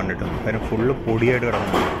എടുക്കുമായിരുന്നു നമ്മൾ കണ്ടിട്ട്. കാരണം ഫുള്ള് പൊടിയായിട്ട്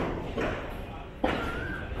കിടന്നു.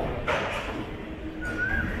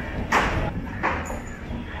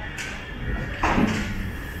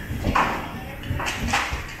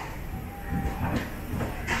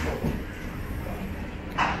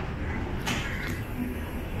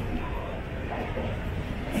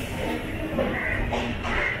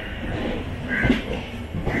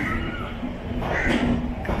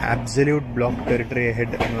 അബ്സല്യൂട്ട് ബ്ലോക്ക് ടെറിട്ടറി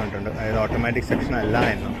ഹെഡ് എന്ന് പറഞ്ഞിട്ടുണ്ട്. അതായത് ഓട്ടോമാറ്റിക് സെക്ഷൻ അല്ല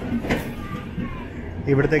എന്ന്.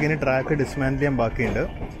 ഇവിടത്തേക്ക് ഇനി ട്രാക്ക് ഡിസ്മാൻഡിൽ ചെയ്യാൻ ബാക്കിയുണ്ട്.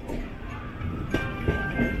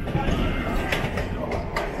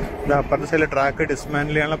 ഇത് അപ്പുറത്തെ സൈഡിൽ ട്രാക്ക്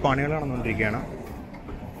ഡിസ്മാൻഡിൽ ചെയ്യാനുള്ള പണികൾ നടന്നുകൊണ്ടിരിക്കുകയാണ്.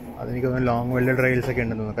 അതെനിക്ക് തോന്നുന്നു ലോങ് വെൽഡഡ് റെയിൽസ് ഒക്കെ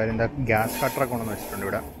ഉണ്ടെന്ന് തോന്നുന്നു. കാര്യം എന്താ ഗ്യാസ് കട്ടറൊക്കെ കൊണ്ടുവന്ന് വെച്ചിട്ടുണ്ട്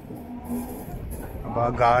ഇവിടെ. അപ്പോൾ ആ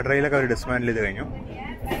ഗാർഡ് റെയിലൊക്കെ അവർ ഡിസ്മാൻഡിൽ ചെയ്ത് കഴിഞ്ഞു.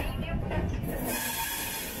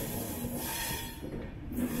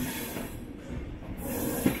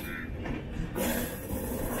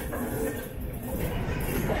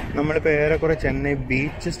 നമ്മളിപ്പോൾ ഏറെക്കുറെ ചെന്നൈ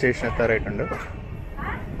ബീച്ച് സ്റ്റേഷൻ എത്താറായിട്ടുണ്ട്.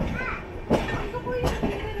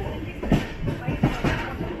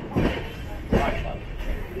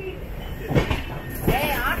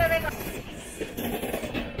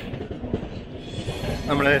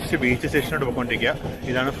 നമ്മൾ ജസ്റ്റ് ബീച്ച് സ്റ്റേഷനോട് പോയിക്കൊണ്ടിരിക്കുക.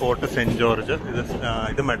 ഇതാണ് ഫോർട്ട് സെൻറ്റ് ജോർജ്.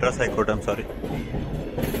 ഇത് മദ്രാസ് ഹൈക്കോർട്ട്.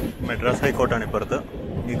 മദ്രാസ് ഹൈക്കോർട്ടാണ് ഇപ്പുറത്ത്.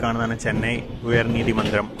 ഈ കാണുന്നതാണ് ചെന്നൈ ഉയർനീതി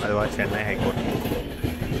മന്ദിരം അഥവാ ചെന്നൈ ഹൈക്കോർട്ട്.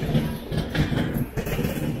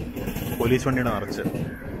 പോലീസ് വണ്ടിയുടെ നിറച്ച്.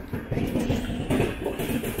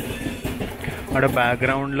 അവിടെ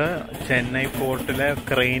ബാക്ക്ഗ്രൗണ്ടിൽ ചെന്നൈ ഫോർട്ടിലെ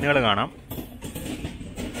ക്രെയിനുകൾ കാണാം.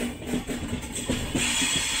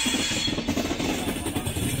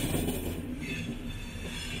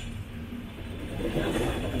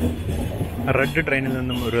 റെഡ് ട്രെയിനിൽ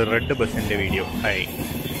നിന്നും ഒരു റെഡ് ബസ്സിന്റെ വീഡിയോ. ഹായ്.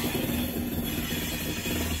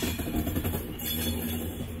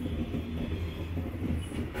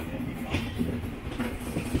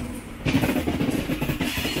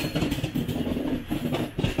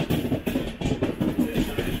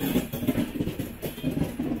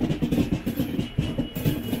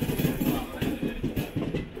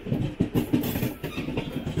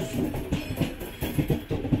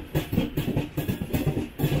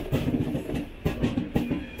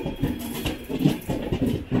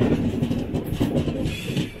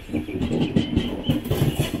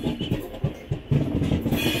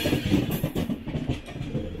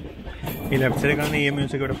 ഈ ലെഫ്റ്റ് സൈഡിൽ കാണുന്ന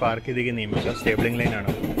EMUs ഒക്കെ ഇവിടെ പാർക്ക് ചെയ്തിരിക്കുന്ന EMUs സ്റ്റേബിളിംഗ്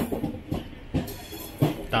ലൈനാണ്.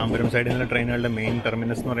 താമ്പരം സൈഡിൽ നിന്നുള്ള ട്രെയിനുകളുടെ മെയിൻ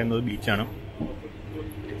ടെർമിനസ് എന്ന് പറയുന്നത് ബീച്ചാണ്.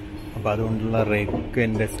 അപ്പോൾ അതുകൊണ്ടുള്ള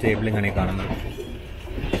റേക്കിൻ്റെ സ്റ്റേബിളിംഗ് ആണ് ഈ കാണുന്നത്.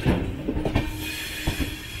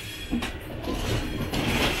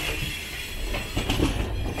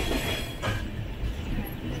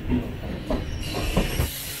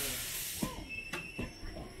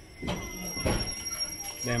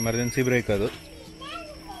 എമർജൻസി ബ്രേക്ക് അത്.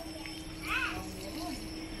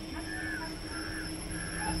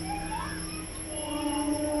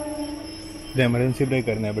 ഇത് എമർജൻസി ബ്രേക്ക്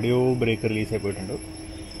ആയിരുന്നു, എവിടെയോ ബ്രേക്ക് റിലീസ് ആയി പോയിട്ടുണ്ട്.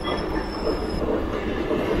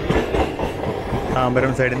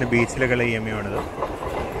 താമ്പരം സൈഡിൻ്റെ ബീച്ചിലൊക്കെയുള്ള EMU ആണിത്.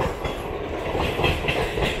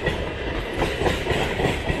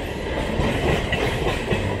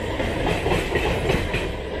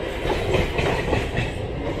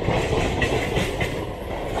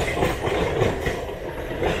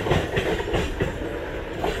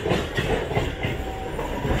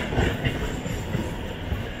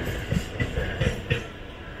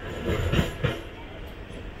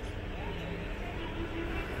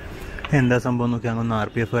 എന്താ സംഭവം നോക്കി അങ്ങൊന്ന്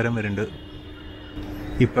RPF വരാൻ വരുന്നുണ്ട്.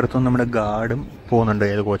 ഇപ്പുറത്തും നമ്മുടെ ഗാർഡും പോകുന്നുണ്ട്,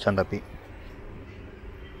 ഏത് കോച്ചാൻ തപ്പി.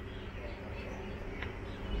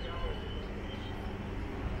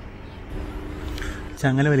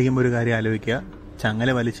 ചങ്ങല വലിക്കുമ്പോൾ ഒരു കാര്യം ആലോചിക്കുക,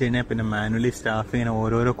 ചങ്ങല വലിച്ചു കഴിഞ്ഞാൽ പിന്നെ മാനുവലി സ്റ്റാഫ് ഇങ്ങനെ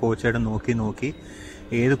ഓരോരോ കോച്ചായിട്ട് നോക്കി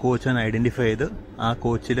ഏത് കോച്ചാണ് ഐഡൻറ്റിഫൈ ചെയ്ത് ആ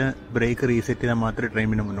കോച്ചിൽ ബ്രേക്ക് റീസെറ്റ് ചെയ്താൽ മാത്രമേ ട്രെയിൻ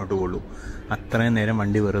പിന്നെ മുന്നോട്ട് പോകുള്ളൂ. അത്രയും നേരം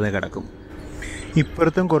വണ്ടി വെറുതെ കിടക്കും.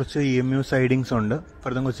 ഇപ്പുറത്തും കുറച്ച് EMU സൈഡിങ്സ് ഉണ്ട്.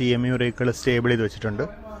 ഇപ്പുറത്തും കുറച്ച് EMU റേക്കുകൾ സ്റ്റേബിൾ ചെയ്ത് വെച്ചിട്ടുണ്ട്.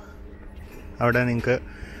 അവിടെ നിങ്ങൾക്ക്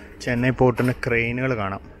ചെന്നൈ പോർട്ടിന് ക്രെയിനുകൾ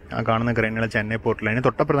കാണാം. ആ കാണുന്ന ക്രെയിനുകൾ ചെന്നൈ പോർട്ടിലാണ്. അതിന്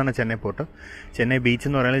തൊട്ടപ്പുറത്താണ് ചെന്നൈ പോർട്ട്. ചെന്നൈ ബീച്ച്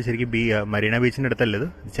എന്ന് പറയുന്നത് ശരിക്കും മരീന ബീച്ചിൻ്റെ അടുത്തല്ല, ഇത്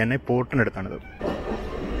ചെന്നൈ പോർട്ടിൻ്റെ അടുത്താണിത്.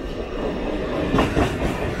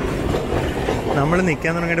 നമ്മൾ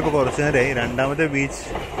നിൽക്കാൻ തുടങ്ങിയിട്ട് ഇപ്പോൾ കുറച്ച് നേരമായി. രണ്ടാമത്തെ ബീച്ച്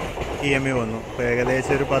EMU വന്നു. ഇപ്പോൾ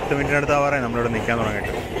ഏകദേശം ഒരു 10 മിനിറ്റിനടുത്ത് ആവാറായി നമ്മളിവിടെ നിൽക്കാൻ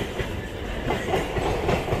തുടങ്ങിയിട്ട്.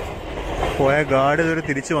 പോയ ഗാർഡ് ഇതുവരെ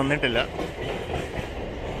തിരിച്ച് വന്നിട്ടില്ല.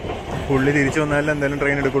 പുള്ളി തിരിച്ചു വന്നാലേ എന്തായാലും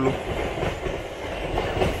ട്രെയിൻ എടുക്കുള്ളൂ.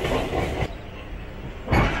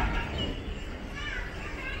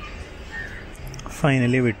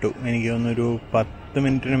 ഫൈനലി വിട്ടു. എനിക്ക് തോന്നുന്നൊരു 10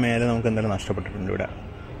 മിനിറ്റിന് മേലെ നമുക്ക് എന്തായാലും നഷ്ടപ്പെട്ടിട്ടുണ്ട് ഇവിടെ.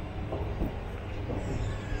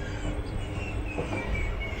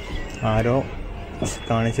 ആരോ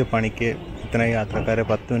കാണിച്ച പണിക്ക് ഇത്രയും യാത്രക്കാരെ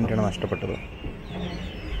 10 മിനിറ്റാണ് നഷ്ടപ്പെട്ടത്.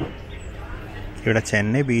 ഇവിടെ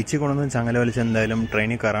ചെന്നൈ ബീച്ചിൽ കൊണ്ടുവന്ന് ചങ്ങല വലിച്ച് എന്തായാലും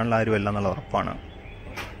ട്രെയിനിൽ കയറാനുള്ള ആരുമല്ല എന്നുള്ള ഉറപ്പാണ്.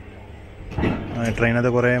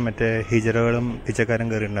 ട്രെയിനകത്ത് കുറേ മറ്റേ ഹിജറകളും പിച്ചക്കാരും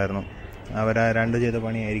കയറിയിട്ടുണ്ടായിരുന്നു. അവരാണ്ട് ചെയ്ത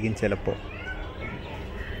പണിയായിരിക്കും ചിലപ്പോൾ.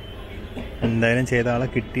 എന്തായാലും ചെയ്ത ആളെ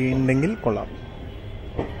കിട്ടിയിട്ടുണ്ടെങ്കിൽ കൊള്ളാം.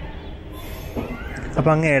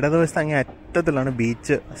 അപ്പോൾ അങ്ങ് ഇടതുവശത്ത് അങ്ങേ അറ്റത്തിലാണ്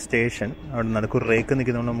ബീച്ച് സ്റ്റേഷൻ. അവിടെ നടുക്കൊരു റേക്ക്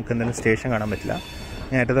നിൽക്കുന്നതുകൊണ്ട് നമുക്ക് എന്തായാലും സ്റ്റേഷൻ കാണാൻ പറ്റില്ല.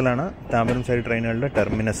 അങ്ങേ അറ്റത്തിലാണ് താമ്പരം സൈഡ് ട്രെയിനുകളുടെ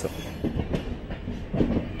ടെർമിനസ്.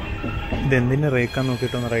 ഇതെന്തിൻ്റെ റേക്കാന്ന്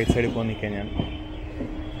നോക്കിയിട്ടൊന്ന് റൈറ്റ് സൈഡിൽ പോകാൻ നിൽക്കാൻ ഞാൻ.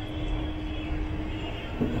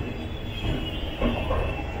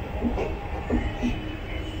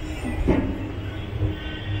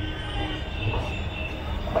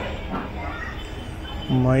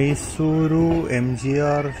 Mysuru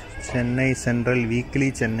MGR Chennai central weekly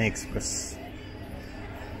Chennai express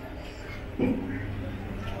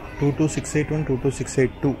 22681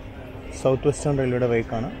 22682 south western റെയിൽവേയുടെ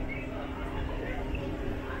റേക്കാണ്.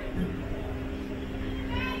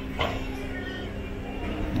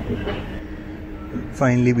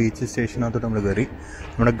 ഫൈനലി ബീച്ച് സ്റ്റേഷനകത്തോട്ട് നമ്മൾ കയറി.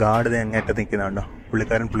 നമ്മുടെ ഗാർഡ് ഇത് അങ്ങേറ്റത്ത് നിൽക്കുന്നുണ്ടോ.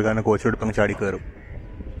 പുള്ളിക്കാരനെ കോച്ച് എടുപ്പം ചാടി കയറും.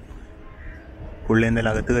 പുള്ളി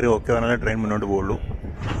എന്തായാലും അകത്ത് കയറി ഓക്കെ പറഞ്ഞാലേ ട്രെയിൻ മുന്നോട്ട് പോകുള്ളൂ.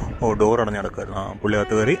 ഡോർ അടഞ്ഞ് കിടക്കുമായിരുന്നു. പുള്ളി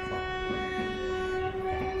അകത്ത് കയറി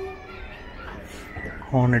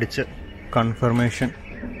ഹോണടിച്ച് കൺഫർമേഷൻ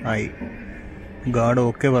ആയി. ഗാർഡ്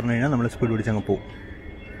ഓക്കെ പറഞ്ഞു കഴിഞ്ഞാൽ നമ്മൾ സ്പീഡ് പിടിച്ചങ്ങ് പോകും.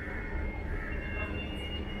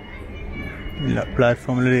 ഇല്ല,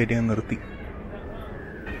 പ്ലാറ്റ്ഫോമിൽ വെയിറ്റിംഗ് നിർത്തി.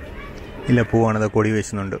 ഇല്ല, പോവാണത് കൊടി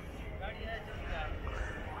വെച്ചുന്നുണ്ട്.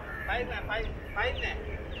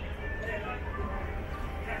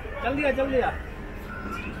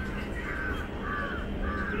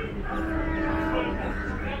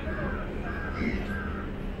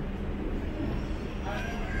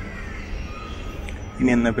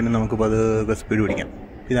 ഇനി എന്നാൽ പിന്നെ നമുക്ക് പതുക്കെ സ്പീഡ് പിടിക്കാം.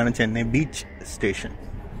 ഇതാണ് ചെന്നൈ ബീച്ച് സ്റ്റേഷൻ.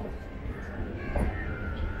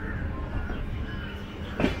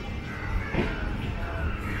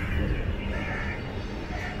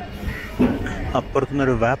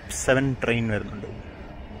 അപ്പുറത്തുനിന്നൊരു വാപ്പ് 7 ട്രെയിൻ വരുന്നുണ്ട്.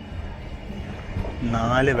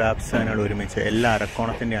 4 വാപ്പ് 7കൾ ഒരുമിച്ച്, എല്ലാ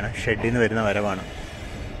അരക്കോണത്തിൻ്റെയാണ്. ഷെഡിൽ നിന്ന് വരുന്ന വരവാണ്.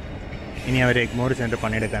 ഇനി അവർ എഗ്മോർ ചെന്നിട്ട്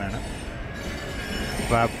പണിയെടുക്കാനാണ്.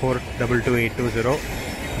 വാപ്പ് 4 22820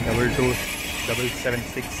 227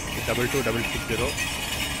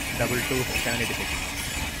 776-2266-22786.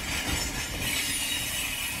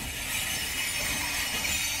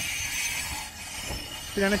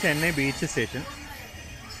 ഇതാണ് Chennai beach station.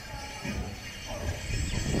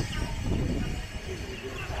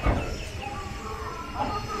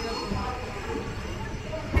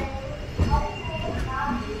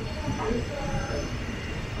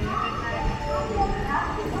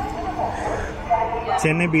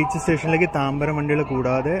 Chennai beach സ്റ്റേഷനിലേക്ക് താമ്പരം വണ്ടികൾ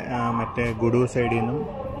കൂടാതെ മറ്റേ ഗുഡൂർ സൈഡിൽ നിന്നും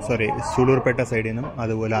സുളൂർപേട്ട സൈഡിൽ നിന്നും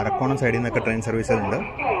അതുപോലെ അരക്കോണം സൈഡിൽ നിന്നൊക്കെ ട്രെയിൻ സർവീസുകളുണ്ട്.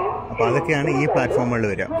 അപ്പോൾ അതൊക്കെയാണ് ഈ പ്ലാറ്റ്ഫോമുകളിൽ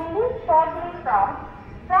വരിക.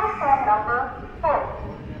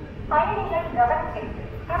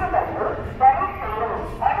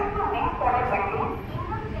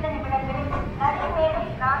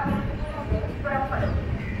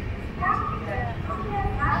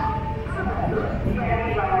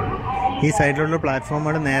 ഈ സൈഡിലുള്ള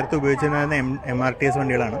പ്ലാറ്റ്ഫോമുകൾ നേരത്തെ ഉപയോഗിച്ചിരുന്ന MRTS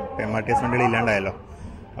വണ്ടികളാണ്. ഇപ്പോൾ MRTS വണ്ടികൾ ഇല്ലാണ്ടായല്ലോ.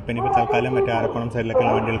 അപ്പം ഇനിയിപ്പോൾ തൽക്കാലം മറ്റേ ആരക്കോണം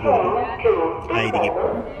സൈഡിലൊക്കെയുള്ള വണ്ടികൾ കൊടുക്കും ആയിരിക്കും.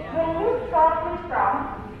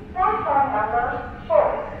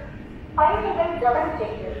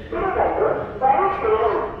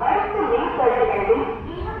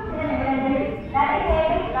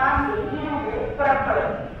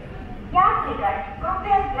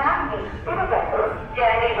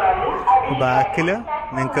 ബാക്കിൽ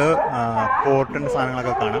നിങ്ങൾക്ക് പോർട്ടിൻ്റെ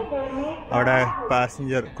സാധനങ്ങളൊക്കെ കാണാം. അവിടെ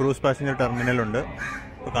ക്രൂസ് പാസഞ്ചർ ടെർമിനലുണ്ട്.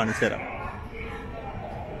 ഇപ്പോൾ കാണിച്ചു തരാം.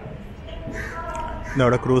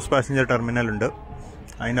 ഇതവിടെ ക്രൂസ് പാസഞ്ചർ ടെർമിനലുണ്ട്.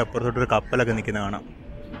 അതിൻ്റെ അപ്പുറത്തോട്ടൊരു കപ്പലൊക്കെ നിൽക്കുന്ന കാണാം.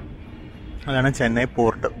 അതാണ് ചെന്നൈ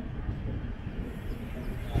പോർട്ട്.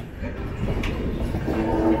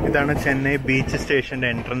 ഇതാണ് ചെന്നൈ ബീച്ച് സ്റ്റേഷൻ്റെ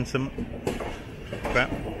എൻട്രൻസും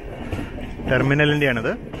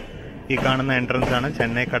ടെർമിനലിൻ്റെയാണിത്. ഈ കാണുന്ന എൻട്രൻസ് ആണ്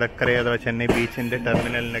ചെന്നൈ കടക്കര അഥവാ ചെന്നൈ ബീച്ചിൻ്റെ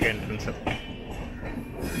ടെർമിനലിൻ്റെയൊക്കെ എൻട്രൻസ്.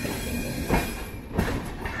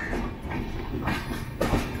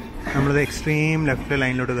 നമ്മളിത് എക്സ്ട്രീം ലെഫ്റ്റ്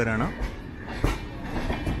ലൈനിലോട്ട് കയറാണ്.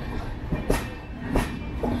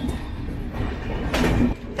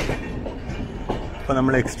 അപ്പോൾ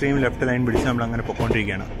നമ്മൾ എക്സ്ട്രീം ലെഫ്റ്റ് ലൈൻ പിടിച്ച് നമ്മൾ അങ്ങനെ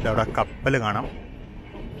പൊയ്ക്കൊണ്ടിരിക്കുകയാണ്. ഇതവിടെ കപ്പൽ കാണാം.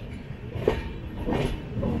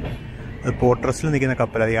 അത് പോർട്രസിൽ നിൽക്കുന്ന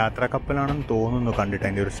കപ്പൽ, അത് യാത്രാ കപ്പലാണെന്ന് തോന്നുന്നു കണ്ടിട്ട്.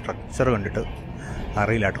 അതിൻ്റെ ഒരു സ്ട്രക്ചർ കണ്ടിട്ട്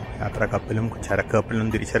അറിയില്ല കേട്ടോ. യാത്രാ കപ്പലും ചരക്ക് കപ്പലും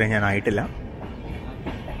തിരിച്ചറിയാൻ ഞാനായിട്ടില്ല.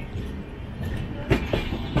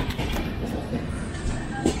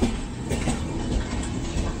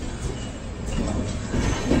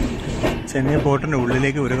 ചെന്നൈ പോർട്ടിൻ്റെ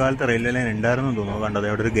ഉള്ളിലേക്ക് ഒരു കാലത്ത് റെയിൽവേ ലൈൻ ഉണ്ടായിരുന്നു തോന്നുന്നു. കണ്ടത്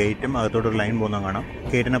അവിടെ ഒരു ഗേറ്റും അകത്തോട്ടൊരു ലൈൻ പോകുന്നത് കാണാം.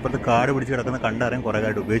 ഗേറ്റിനപ്പുറത്ത് കാട് പിടിച്ച് കിടക്കുന്ന കണ്ടറിയാൻ കുറേ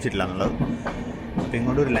കാലമായിട്ട് ഉപയോഗിച്ചിട്ടില്ല എന്നുള്ളത്. അപ്പം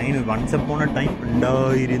ഇങ്ങോട്ടൊരു line once upon A time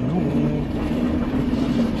ഉണ്ടായിരുന്നു.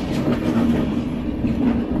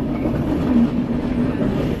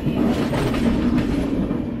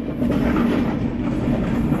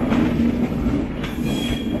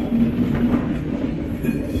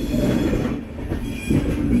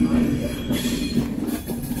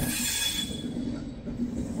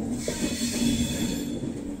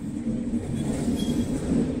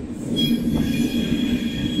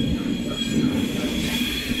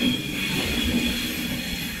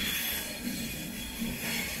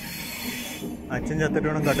 അച്ഛൻ ചത്തിട്ട്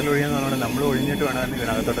വേണം കട്ടിലൊഴിയാന്ന് പറഞ്ഞാൽ നമ്മൾ ഒഴിഞ്ഞിട്ട് വേണം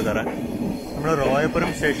ഇതിനകത്തോട്ട് കയറാൻ. നമ്മൾ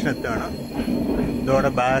റോയപുരം സ്റ്റേഷൻ എത്തുകയാണ്. ഇതോടെ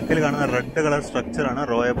ബാക്കിൽ കാണുന്ന റെഡ് കളർ സ്ട്രക്ചറാണ്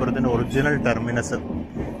റോയപുരത്തിൻ്റെ ഒറിജിനൽ ടെർമിനസ്.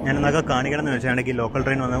 ഞാൻ എന്നൊക്കെ കാണിക്കണം എന്ന് വെച്ചാണെങ്കിൽ ലോക്കൽ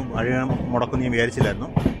ട്രെയിൻ വന്ന് വഴി മുടക്കുമെന്ന് ഞാൻ വിചാരിച്ചില്ലായിരുന്നു.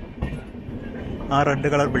 ആ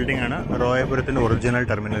റെഡ് കളർ ബിൽഡിംഗ് ആണ് റോയപുരത്തിൻ്റെ ഒറിജിനൽ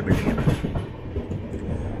ടെർമിനൽ ബിൽഡിംഗ്.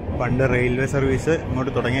 പണ്ട് റെയിൽവേ സർവീസ്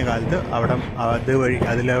ഇങ്ങോട്ട് തുടങ്ങിയ കാലത്ത് അവിടെ അതുവഴി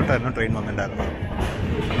അതിലോട്ടായിരുന്നു ട്രെയിൻ വന്നിട്ടുണ്ടായിരുന്നത്.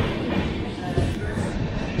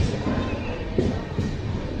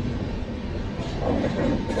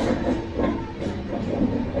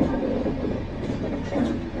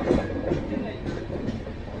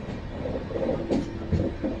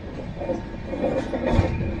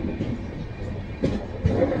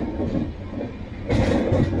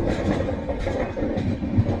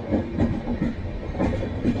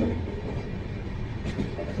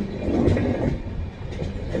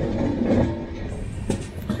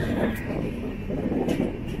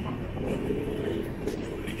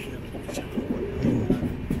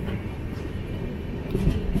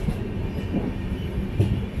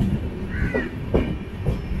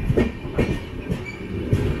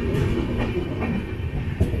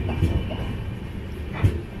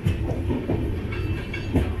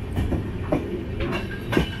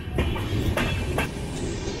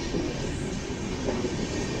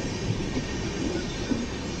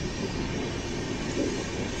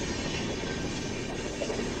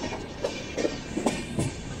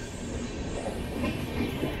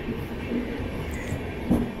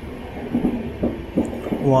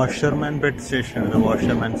 Washerman bed station, the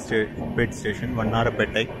Washerman bed station,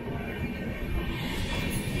 Jolarpettai.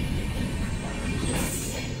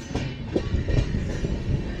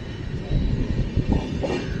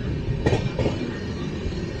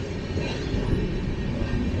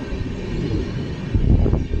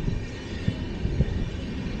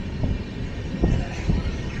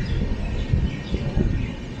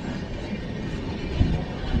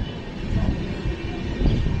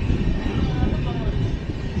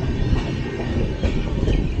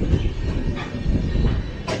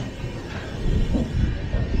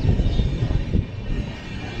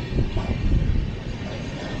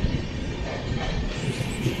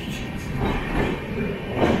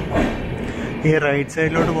 ഈ റൈറ്റ്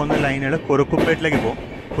സൈഡിലോട്ട് പോകുന്ന ലൈനുകൾ കുറുക്കുപ്പേട്ടിലേക്ക് പോകും.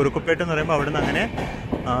 കുറുക്കുപ്പേട്ട് എന്ന് പറയുമ്പോൾ അവിടെ നിന്ന് അങ്ങനെ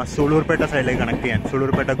സുളൂർപേട്ട സൈഡിലേക്ക് കണക്ട് ചെയ്യാൻ,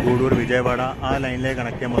 സുളൂർപേട്ട, ഗൂഡൂർ, വിജയവാഡ ആ ലൈനിലേക്ക്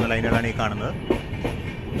കണക്ട് ചെയ്യാൻ പോകുന്ന ലൈനുകളാണ് ഈ കാണുന്നത്.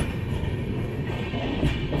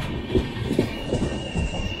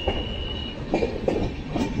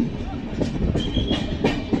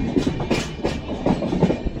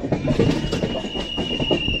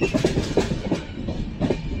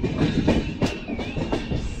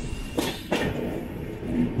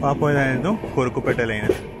 ആ പോയതായിരുന്നു കുറുക്കുപ്പേട്ട ലൈന്.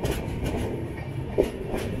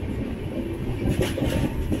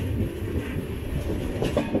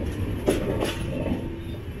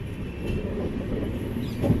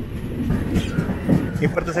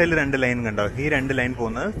 ഇപ്പുറത്തെ സൈഡിൽ 2 ലൈൻ കണ്ടോ? ഈ 2 ലൈൻ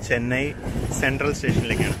പോകുന്നത് ചെന്നൈ സെൻട്രൽ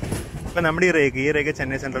സ്റ്റേഷനിലേക്കാണ്. ഇപ്പം നമ്മുടെ ഈ rake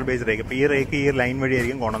Chennai central base rake. ഇപ്പോൾ ഈ റേക്ക് ഈ ലൈൻ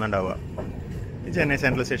വഴിയായിരിക്കും കൊണ്ടുവന്നുണ്ടാവുക. ചെന്നൈ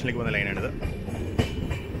സെൻട്രൽ സ്റ്റേഷനിലേക്ക് പോകുന്ന ലൈനാണിത്.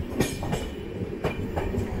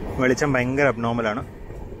 വെളിച്ചം ഭയങ്കര അബ്നോർമലാണ്.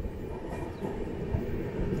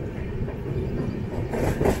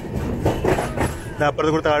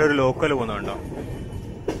 അപ്പുറത്ത് കൂടെ താഴെ ഒരു ലോക്കൽ പോകുന്നുണ്ടോ?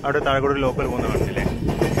 അവിടെ താഴെ കൂടെ ഒരു ലോക്കൽ പോകുന്ന കാണില്ലേ?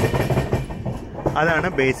 അതാണ്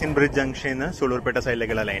ബേസിൻ ബ്രിഡ്ജ് ജംഗ്ഷനിൽ നിന്ന് സുളൂർപേട്ട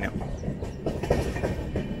സൈഡിലേക്കുള്ള ലൈന്.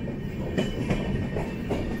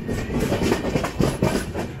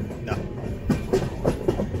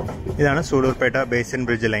 ഇതാണ് സുളൂർപേട്ട ബേസിൻ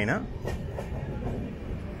ബ്രിഡ്ജ് ലൈന്.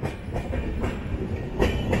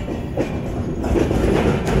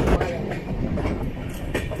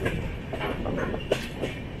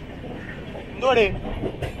 എന്തുവാടേ?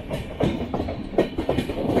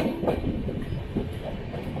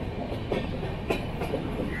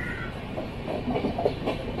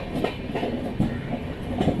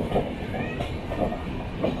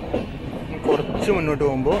 കുറച്ച് മുന്നോട്ട്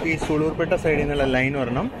പോകുമ്പോൾ ഈ സുളൂർപേട്ട സൈഡിൽ നിന്നുള്ള ലൈൻ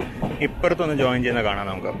ഒരെണ്ണം ഇപ്പുറത്തൊന്ന് ജോയിൻ ചെയ്യുന്ന കാണാം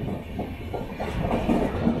നമുക്ക്.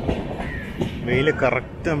 വെയിൽ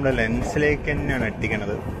കറക്റ്റ് നമ്മുടെ ലെൻസിലേക്ക് തന്നെയാണ്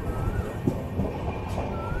അടിക്കണത്.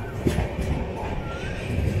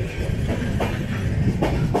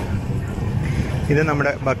 ഇത്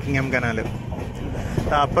നമ്മുടെ ബക്കിംഗ്ഹാം കനാല്.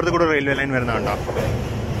 അപ്പുറത്ത് കൂടെ റെയിൽവേ ലൈൻ വരുന്നുണ്ടോ?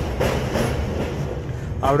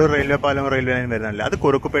 അവിടെ ഒരു റെയിൽവേ പാലം, റെയിൽവേ ലൈൻ വരുന്നില്ല. അത്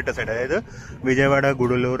കുറുക്കുപേട്ട സൈഡ്, അതായത് വിജയവാഡ,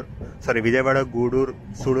 ഗൂഡൂർ,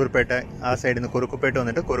 സുളൂർപേട്ട ആ സൈഡിൽ നിന്ന് കുറുക്കുപേട്ട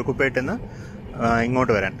വന്നിട്ട് കുറുക്കുപേട്ടിൽ നിന്ന്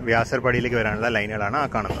ഇങ്ങോട്ട് വരാൻ, വ്യാസർപാടിയിലേക്ക് വരാനുള്ള ലൈനുകളാണ് ആ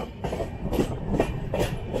കാണുന്നത്.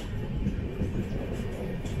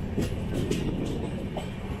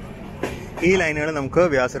 ഈ ലൈനുകൾ നമുക്ക്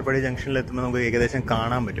വ്യാസർപാടി ജംഗ്ഷനിൽ എത്തുമ്പോൾ നമുക്ക് ഏകദേശം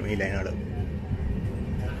കാണാൻ പറ്റും.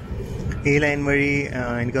 ഈ ലൈൻ വഴി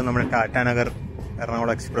എനിക്ക് നമ്മുടെ ടാറ്റാനഗർ,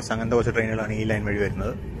 എറണാകുളം എക്സ്പ്രസ് അങ്ങനത്തെ കുറച്ച് ട്രെയിനുകളാണ് ഈ ലൈൻ വഴി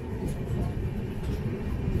വരുന്നത്.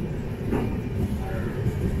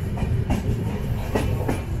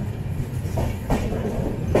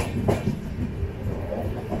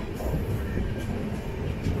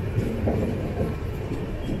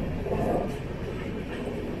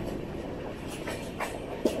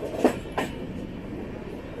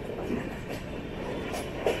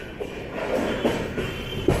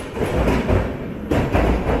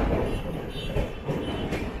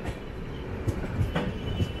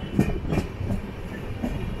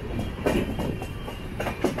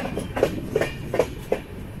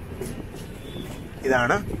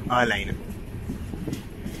 ഇതാണ് ആ ലൈന്.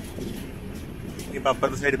 ഇപ്പൊ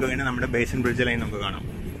അപ്പുറത്തെ സൈഡിൽ പോയി കഴിഞ്ഞാൽ നമ്മുടെ ബേസിൻ ബ്രിഡ്ജ് ലൈൻ നമുക്ക് കാണാം.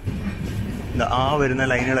 ആ വരുന്ന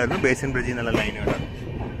ലൈനുകളായിരുന്നു ബേസിൻ ബ്രിഡ്ജിൽ നിന്നുള്ള ലൈനുകൾ.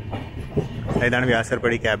 ഇതാണ്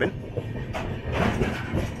വ്യാസർപാടി ക്യാബിൻ.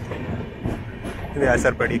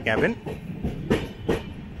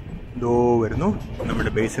 ഇതോ വരുന്നു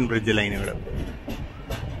നമ്മുടെ ബേസിൻ ബ്രിഡ്ജ് ലൈനുകൾ.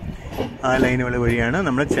 ആ ലൈനുകൾ വഴിയാണ്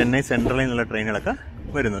നമ്മുടെ ചെന്നൈ സെൻട്രലിൽ നിന്നുള്ള ട്രെയിനുകളൊക്കെ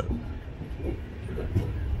വരുന്നത്.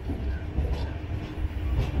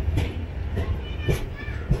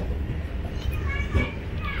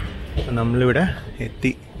 നമ്മളിവിടെ എത്തി.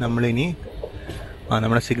 നമ്മളിനി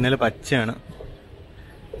നമ്മുടെ സിഗ്നൽ പച്ചയാണ്.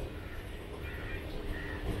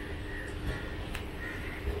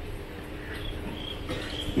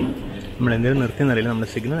 നമ്മൾ എന്തെങ്കിലും നിർത്തിയെന്നറിയില്ല. നമ്മുടെ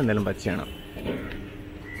സിഗ്നൽ എന്തായാലും പച്ചയാണ്.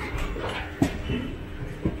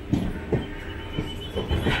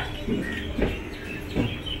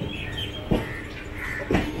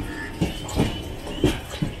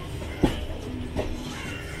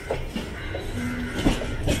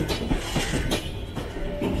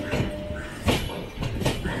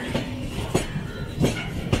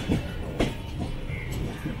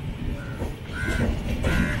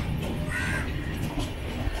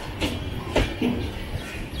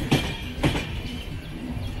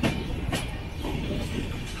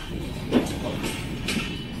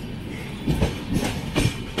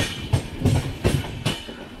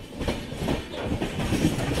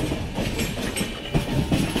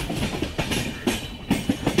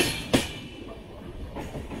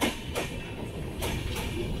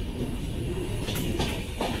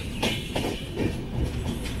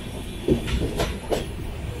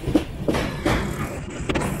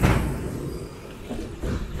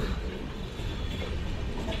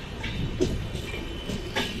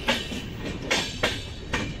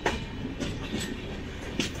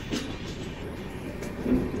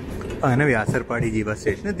 അങ്ങനെ വ്യാസർപാടി ജീവ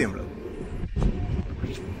സ്റ്റേഷൻ എത്തി നമ്മൾ.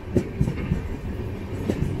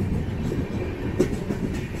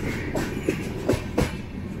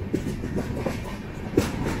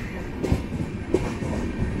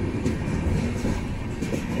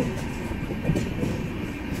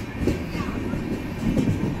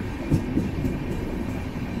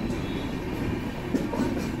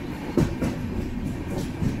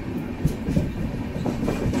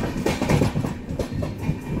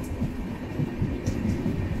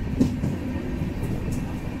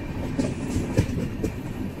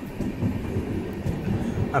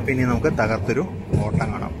 അപ്പം ഇനി നമുക്ക് തകർത്തൊരു ഓട്ടം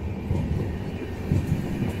കാണാം.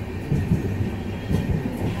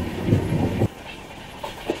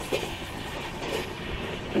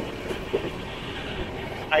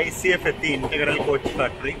 ICF എത്തി, ഇന്റഗ്രൽ കോച്ച്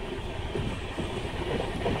ഫാക്ടറി.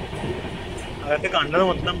 അതൊക്കെ കണ്ടത്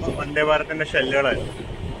മൊത്തം വന്ദേ ഭാരതിന്റെ ഷെല്ലുകളായിരുന്നു.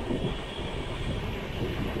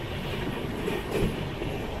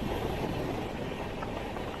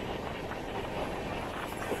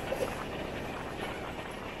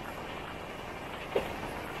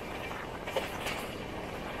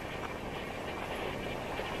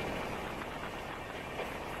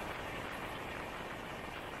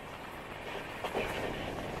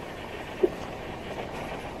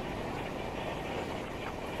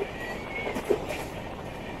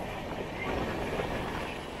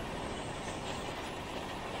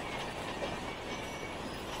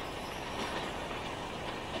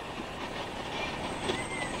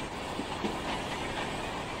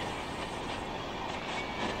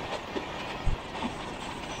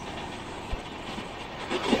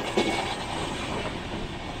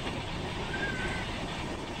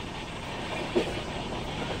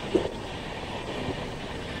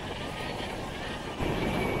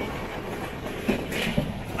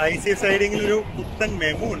 ICF സൈഡിങ്ങിൽ ഒരു പുത്തൻ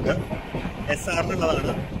മെമു ഉണ്ട്.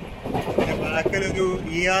 SR-നുള്ളതാണ്. പിന്നെ ബാക്കിലൊരു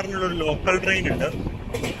ER-നുള്ളൊരു ലോക്കൽ ട്രെയിൻ ഉണ്ട്.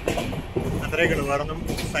 അത്രയൊക്കെയുള്ളൂ, വേറൊന്നും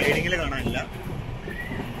സൈഡിങ്ങിൽ കാണാനില്ല.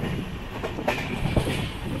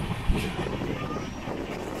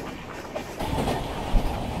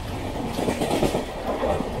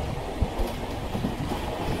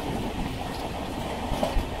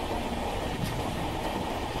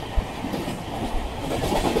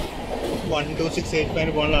 വൺ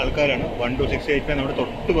 2685 പോകാനുള്ള ആൾക്കാരാണ്. 12685 നമ്മുടെ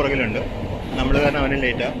തൊട്ട് പുറകിലുണ്ട്. നമ്മൾ കാരണം അവന്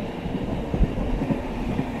ലേറ്റാ.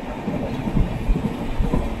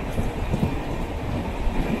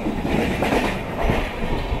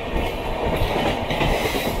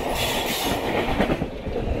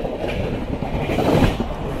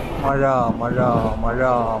 മഴ മഴ മഴ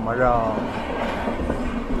മഴ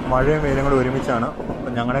മഴയും വെയിലും കൂടെ ഒരുമിച്ചാണ്.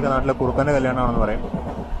 അപ്പം ഞങ്ങളുടെയൊക്കെ നാട്ടിലെ കുറുക്കൻ്റെ കല്യാണമാണെന്ന് പറയും.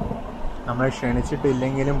 നമ്മളെ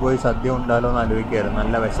ക്ഷണിച്ചിട്ടില്ലെങ്കിലും പോയി സദ്യ ഉണ്ടാലോ എന്ന് ആലോചിക്കുകയായിരുന്നു.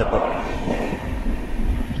 നല്ല വിശപ്പ്.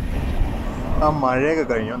 ആ മഴയൊക്കെ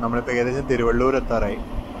കഴിഞ്ഞു. നമ്മളിപ്പോൾ ഏകദേശം തിരുവള്ളൂർ എത്താറായി.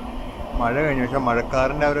 മഴ കഴിഞ്ഞു, പക്ഷെ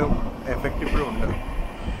മഴക്കാറിൻ്റെ ഒരു എഫക്റ്റ് ഇപ്പോഴും ഉണ്ട്.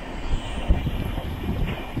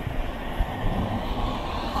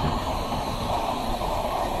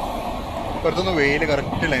 പുറത്തുനിന്ന് വെയിൽ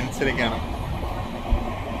കറക്റ്റ് ലെൻസിലേക്കാണ്.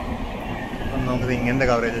 അപ്പം നമുക്കിത് ഇങ്ങനത്തെ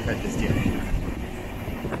കവറേജ് അഡ്ജസ്റ്റ് ചെയ്യാം.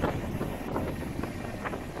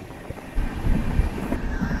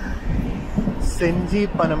 സെഞ്ചി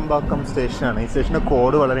പനമ്പാക്കം സ്റ്റേഷനാണ്. ഈ സ്റ്റേഷൻ്റെ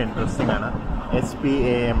കോഡ് വളരെ ഇൻട്രസ്റ്റിംഗ് ആണ്.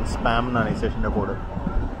 SPAM, സ്പാം എന്നാണ് ഈ സ്റ്റേഷൻ്റെ കോഡ്.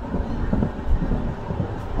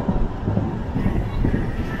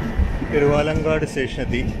 തിരുവാലങ്കാട് സ്റ്റേഷൻ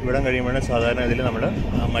എത്തി. ഇവിടെ കഴിയുമ്പോഴാണ് സാധാരണ ഇതിൽ നമ്മൾ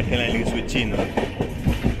മറ്റേ ലൈനിലേക്ക് സ്വിച്ച് ചെയ്യുന്നത്.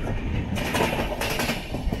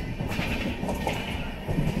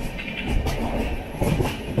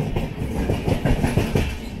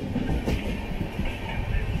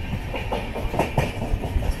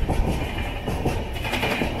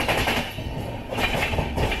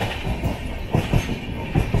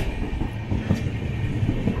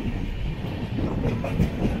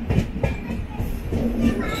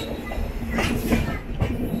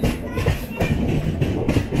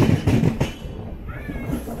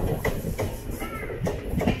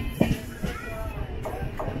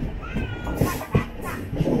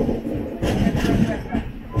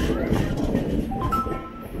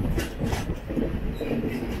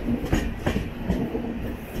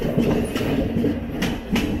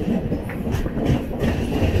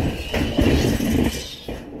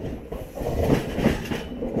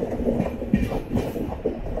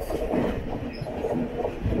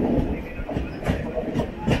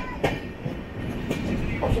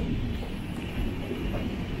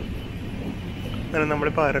 അങ്ങനെ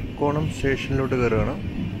നമ്മളിപ്പോൾ അരക്കോണം സ്റ്റേഷനിലോട്ട് കയറുകയാണ്.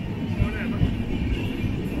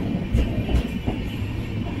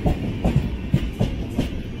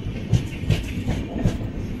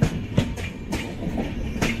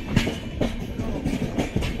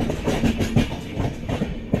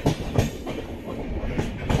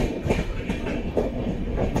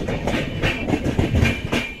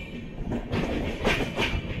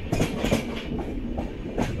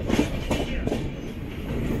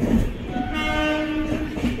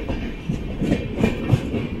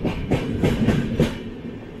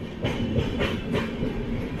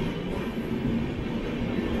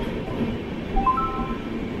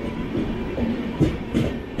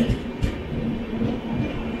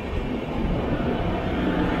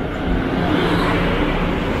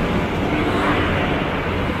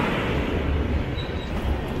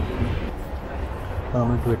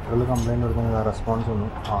 നമ്മൾ ട്വിറ്ററിൽ കംപ്ലയിൻറ്റ് കൊടുക്കുന്ന റെസ്പോൺസ് ഒന്നും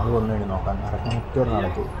ആൾ വന്നു കഴിഞ്ഞ് നോക്കാൻ മറ്റൊരു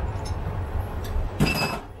നാളേക്ക്.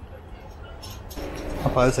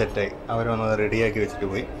 അപ്പോൾ അത് സെറ്റായി. അവർ വന്നത് റെഡിയാക്കി വെച്ചിട്ട്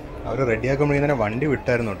പോയി. അവർ റെഡിയാക്കുമ്പോഴേക്കും തന്നെ വണ്ടി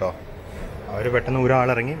വിട്ടായിരുന്നു കേട്ടോ. അവർ പെട്ടെന്ന്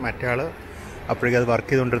ഒരാളിറങ്ങി, മറ്റേ ആൾ അപ്പോഴേക്കും അത് വർക്ക്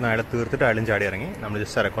ചെയ്തുകൊണ്ടിരുന്ന അയാളെ തീർത്തിട്ട് അയാളും ചാടി ഇറങ്ങി. നമ്മൾ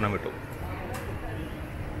ജസ്റ്റ് അരക്കോണം വിട്ടു.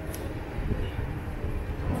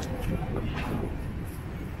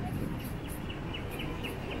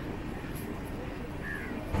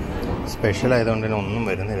 സ്പെഷ്യൽ ആയതുകൊണ്ട് തന്നെ ഒന്നും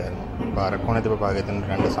വരുന്നില്ലായിരുന്നു. അപ്പോൾ അരക്കോണത്തിപ്പോൾ പാകത്തിന്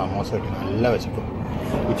 2 സമോസ കിട്ടി. നല്ല വിശപ്പ്.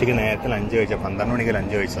 ഉച്ചയ്ക്ക് നേരത്തെ ലഞ്ച് കഴിച്ചാൽ 12 മണിക്ക്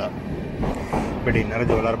ലഞ്ച് കഴിച്ചാൽ. ഇപ്പോൾ ഡിന്നർ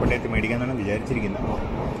ജോലാർപേട്ടയിൽ മേടിക്കാനാണ് വിചാരിച്ചിരിക്കുന്നത്.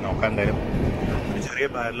 നോക്കാൻ എന്തായാലും ഒരു ചെറിയ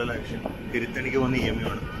പാരലൽ ആക്ഷൻ തിരുത്തണിക്ക് പോകുന്ന EMU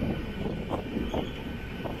ആണ്.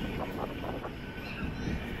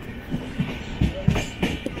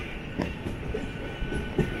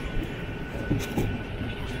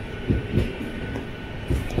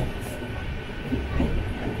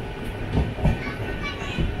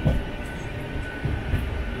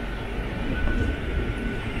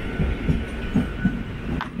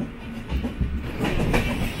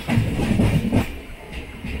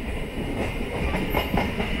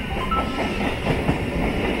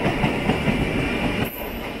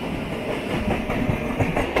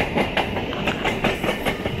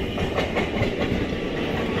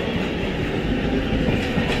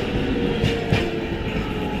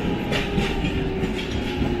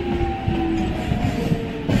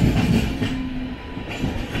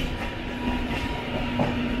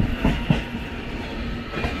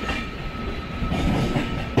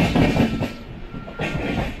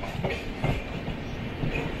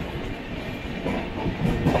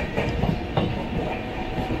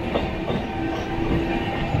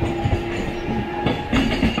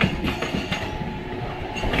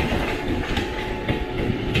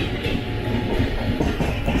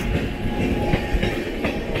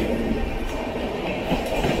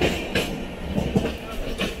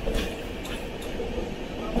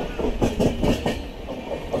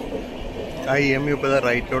 ആ EMU ഇപ്പോൾ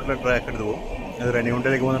റൈറ്റിലോട്ടുള്ള ട്രാക്ക് എടുത്ത് പോകും. അത്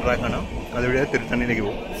റെനിഗുണ്ടയിലേക്ക് പോകുന്ന ട്രാക്കാണ്. അതുവഴി തിരുത്തണ്ണിയിലേക്ക്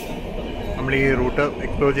പോകും. നമ്മൾ ഈ റൂട്ട്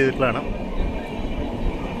എക്സ്പ്ലോർ ചെയ്തിട്ടുള്ളതാണ്.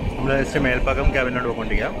 നമ്മൾ ജസ്റ്റ് മേൽപ്പാക്കം ക്യാബിനോട്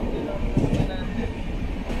പോയിക്കൊണ്ടിരിക്കാം.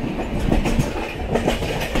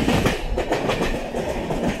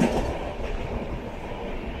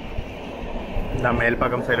 ഇതാ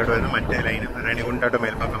മേൽപ്പാക്കം സൈഡിലോട്ട് വരുന്ന മറ്റേ ലൈന്, റെനിഗുണ്ടോട്ട്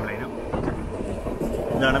മേൽപ്പാക്കം ലൈന്.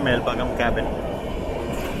 ഇതാണ് മേൽപ്പാക്കം ക്യാബിൻ.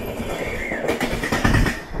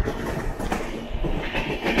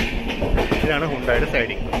 ഇതാണ് ഹുണ്ടായുടെ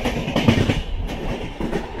സൈഡിങ്.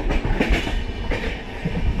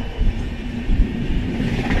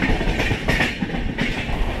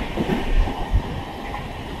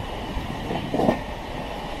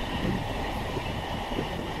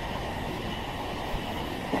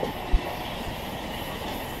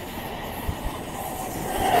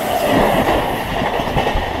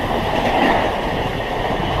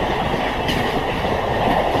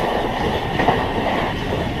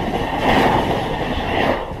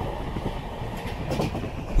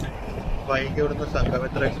 വൈകി ഇവിടുന്ന്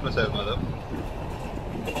സംഘമിത്ര എക്സ്പ്രസ് ആയിരുന്നു അത്.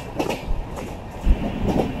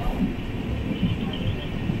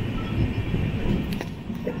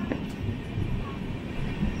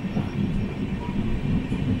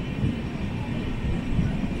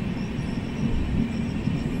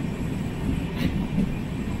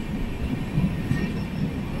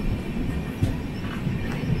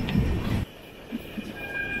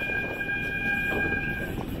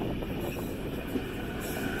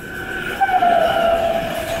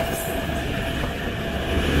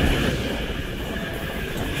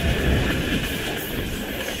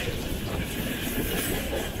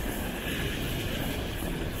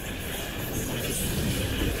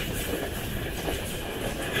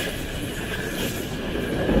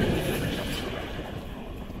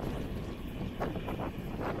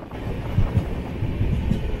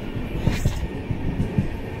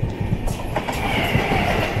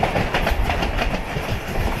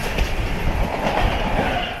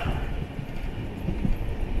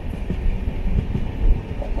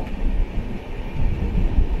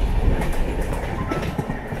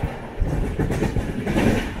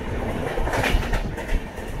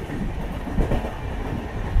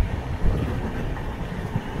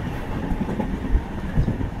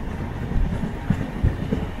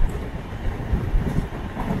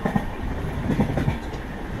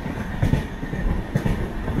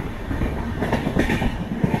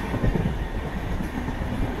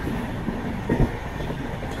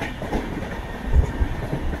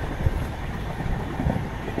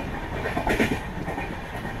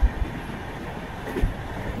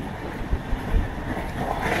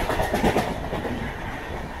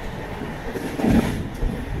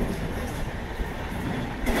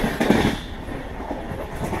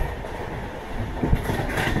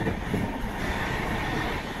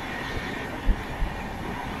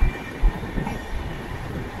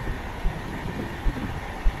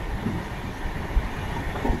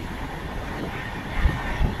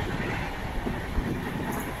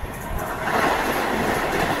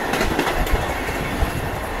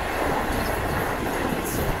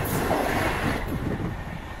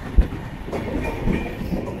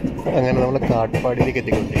 കാട്ട്പാടിയിലേക്ക്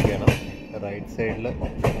എത്തിക്കൊണ്ടിരിക്കുകയാണ്. റൈറ്റ് സൈഡിൽ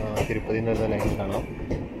തിരുപ്പതിയിൽ നിന്ന് ലൈൻ കാണാം.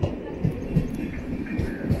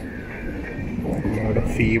 അവിടെ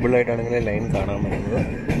ഫീബിളായിട്ടാണെങ്കിൽ ലൈൻ കാണാൻ പറ്റുന്നത്.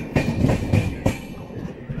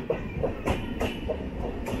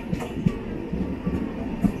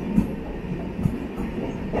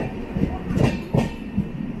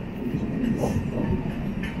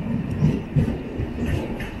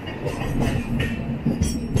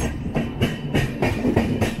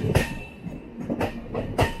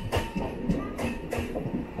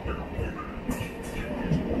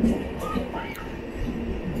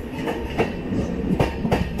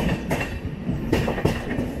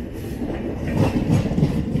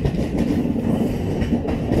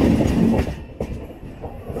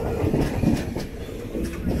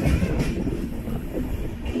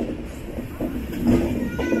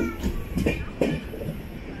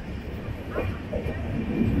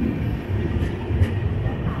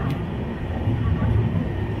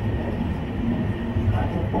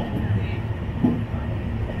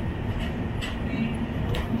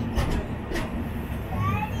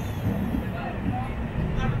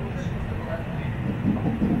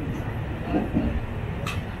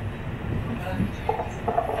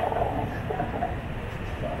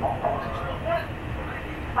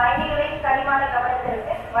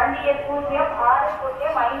 வண்டியை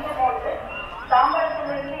 0605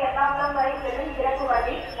 தாம்பரத்திலிருந்து எர்ணாகுளம் வரை செல்லும் சிறப்பு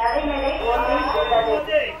வண்டி நடைமேடை 1-ல் உள்ளது.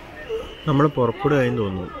 നമ്മൾ പുറപ്പെടുകയെന്ന്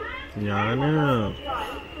തോന്നുന്നു. ഞാൻ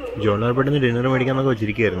ജോലാർപേട്ടിൽ നിന്ന് ഡിന്നർ മേടിക്കാമെന്നൊക്കെ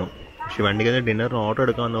വെച്ചിരിക്കുകയായിരുന്നു. പക്ഷെ വണ്ടിക്ക് ഡിന്നറിന് ഓർഡർ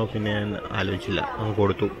എടുക്കാമെന്നോ പിന്നെ ഞാൻ ആലോചിച്ചില്ല, അങ്ങ്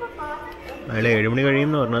കൊടുത്തു. അയാൾ 7 മണി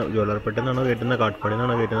കഴിയുമെന്ന് പറഞ്ഞാൽ ജോലാർപേട്ടിൽ നിന്നാണോ കയറ്റുന്നത് കാട്ട്പാടിയിൽ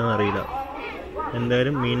നിന്നാണോ കയറ്റുന്നതെന്ന് അറിയില്ല.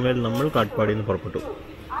 എന്തായാലും മീൻവെയിൽ നമ്മൾ കാട്ട്പാടിയിൽ നിന്ന് പുറപ്പെട്ടു.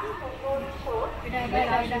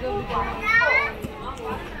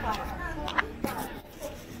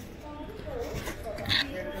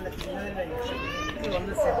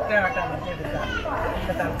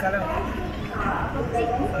 തൽക്കാലം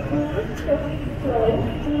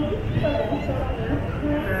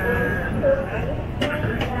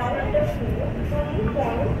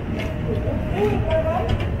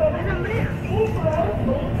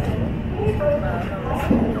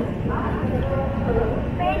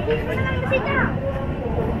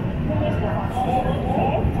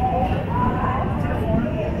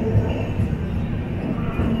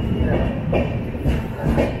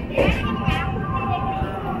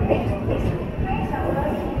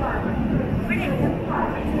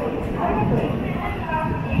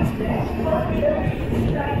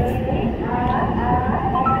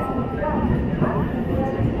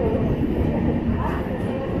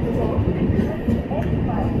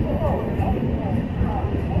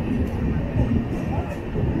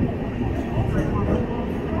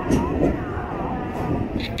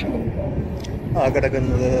ആ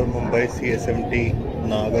കിടക്കുന്നത് മുംബൈ CSMT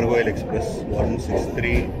നാഗർകോയിൽ എക്സ്പ്രസ്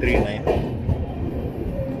 16339.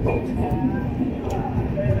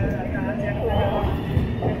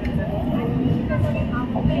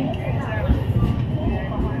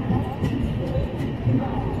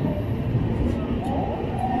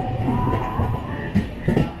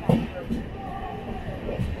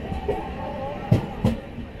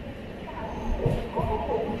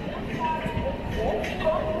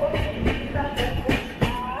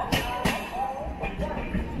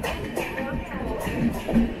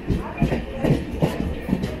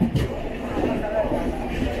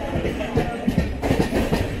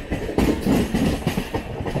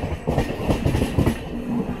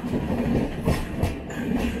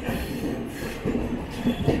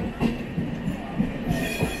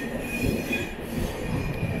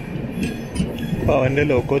 അപ്പോൾ അവൻ്റെ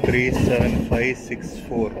ലോക്കോ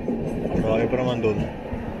 37564 റോയപുരം ആണെന്ന് തോന്നുന്നു.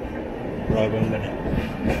 റോയപുരം തന്നെ.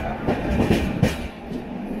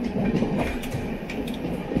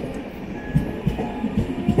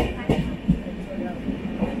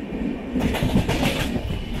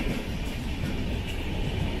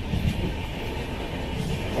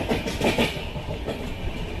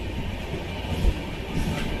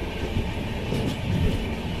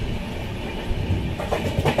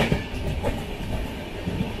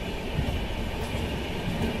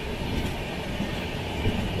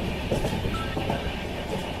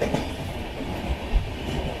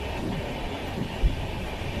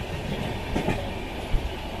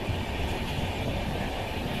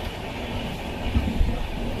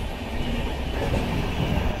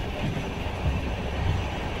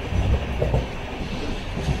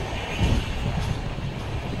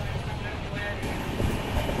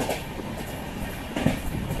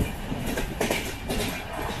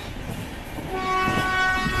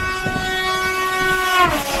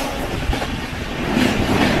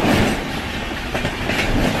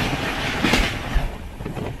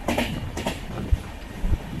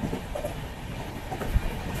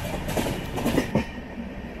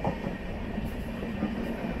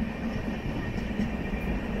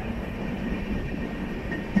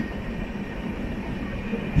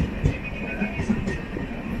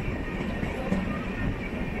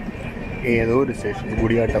 ഏതോ ഒരു സ്റ്റേഷൻ,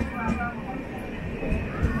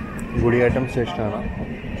 ഗുഡിയാട്ടം സ്റ്റേഷനാണ്.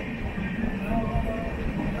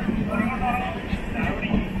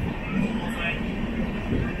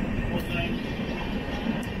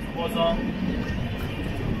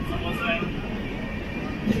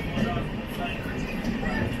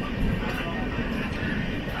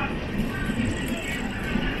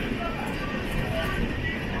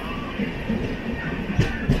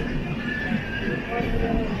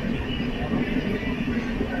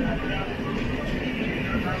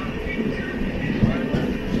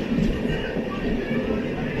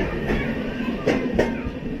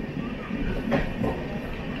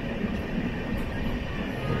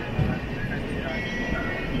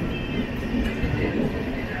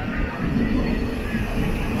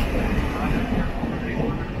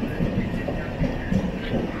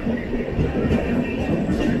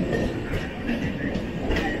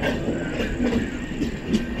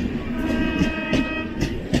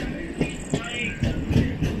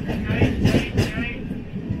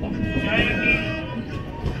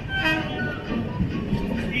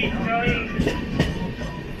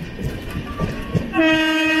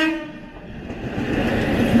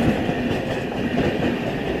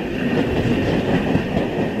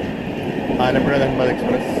 ആലപ്പുഴ ധൻബാദ്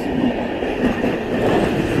എക്സ്പ്രസ്.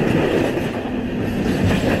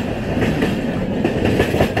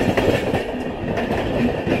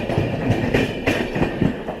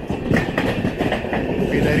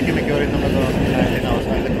 ഇതായിരിക്കും മിക്കവാറും നമ്മൾ ലാൻഡിന്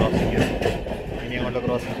അവസാനത്തെ ക്രോസിങ്. ഇനി അങ്ങോട്ട്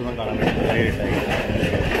ക്രോസിങ്സ് ഒന്നും കാണാൻ പറ്റും, നേരിട്ടായി.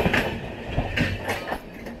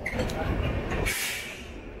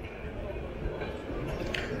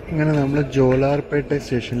 അങ്ങനെ നമ്മൾ ജോലാർപേട്ട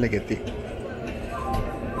സ്റ്റേഷനിലേക്ക് എത്തി.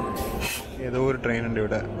 ഏതോ ഒരു ട്രെയിൻ ഉണ്ട്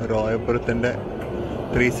ഇവിടെ, റോയപുരത്തിൻ്റെ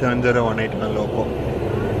 37018 ആണ് ലോക്കോ.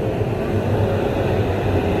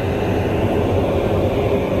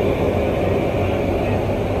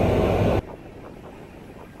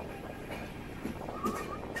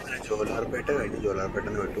 ജോലാർപേട്ട കഴിഞ്ഞ് ജോലാർപേട്ട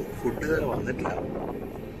വിട്ടു. ഫുഡ് ഇതുവരെ വന്നിട്ടില്ല.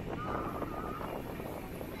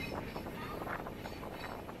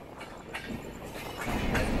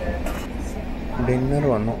 ഡിന്നർ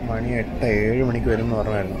വന്നു. മണി 8-7 മണിക്ക് വരും എന്ന്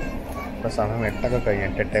പറഞ്ഞായിരുന്നു. ഇപ്പോൾ സമയം 8 കഴിഞ്ഞ്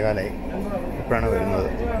 8-8:15 ഇപ്പോഴാണ് വരുന്നത്.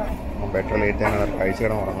 ബെറ്റർ ലേറ്റ് ആണ്, കഴിച്ച്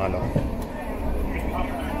കിടന്ന് ഉറങ്ങാമല്ലോ.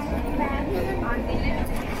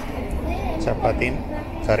 ചപ്പാത്തിയും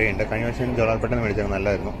കറിയുണ്ട്. കഴിഞ്ഞ ദിവസം ജോലാർപേട്ടയിൽ മേടിച്ചത്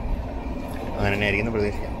നല്ലതായിരുന്നു. അങ്ങനെ തന്നെ ആയിരിക്കും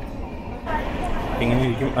പ്രതീക്ഷിക്കാം. ഇങ്ങനെ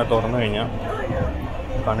ഇരിക്കും. അത് തുറന്നു കഴിഞ്ഞാൽ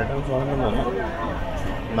കണ്ടിട്ട് ചോദിക്കുന്നു തോന്നുന്നു.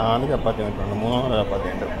 4 ചപ്പാത്തി വന്നിട്ടുണ്ട്, 3 ചപ്പാത്തി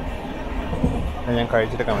ഉണ്ട്. ഞാൻ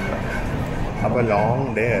കഴിച്ചിട്ട് കമൻറ്റ്. അപ്പോൾ ലോങ്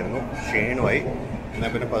ഡേ ആയിരുന്നു, ക്ഷീണമായി. എന്നാൽ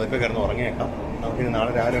പിന്നെ പതുക്കെ കിടന്ന് ഉറങ്ങിയേക്കാം. നമുക്കിനി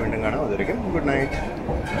നാളെ രാവിലെ വീണ്ടും കാണാം. അതൊരിക്കും ഗുഡ് നൈറ്റ്.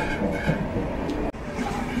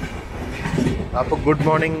 അപ്പോൾ ഗുഡ്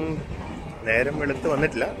മോർണിംഗ്. നേരം വെളുത്ത്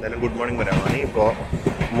വന്നിട്ടില്ല, എന്തായാലും ഗുഡ് മോർണിംഗ് വരാമാണ്. ഇപ്പോൾ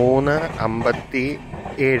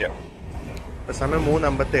 3:57. ഇപ്പോൾ സമയം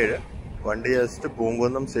 3:57. വണ്ടി ജസ്റ്റ്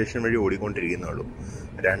പൂങ്കുന്നം സ്റ്റേഷൻ വഴി ഓടിക്കൊണ്ടിരിക്കുന്നുള്ളൂ.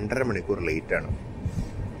 2.5 മണിക്കൂർ ലേറ്റാണ്.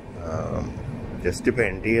 ജസ്റ്റ് ഇപ്പോൾ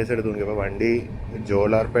NTS എടുത്ത് നോക്കിയപ്പോൾ വണ്ടി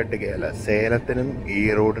ജോലാർപേട്ടയ്ക്ക് അല്ല, സേലത്തിനും ഈ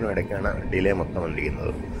റോഡിനും ഇടയ്ക്കാണ് ഡിലേ മൊത്തം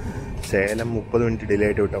വന്നിരിക്കുന്നത്. സേലം 30 മിനിറ്റ് ഡിലേ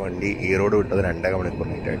ആയിട്ട് വിട്ട വണ്ടി ഈ റോഡ് വിട്ടത് 2.5 മണിക്കൂർ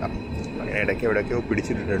ലേറ്റായിട്ടാണ്. അങ്ങനെ ഇടയ്ക്ക് എവിടെയൊക്കെയോ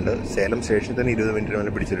പിടിച്ചിട്ടിട്ടുണ്ട്. സേലം സ്റ്റേഷനിൽ തന്നെ 20 മിനിറ്റിന്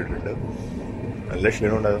മേലെ പിടിച്ചിട്ടിട്ടുണ്ട്. നല്ല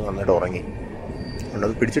ക്ഷീണം ഉണ്ടായിരുന്നു, നന്നായിട്ട് ഉറങ്ങി. അതുകൊണ്ട്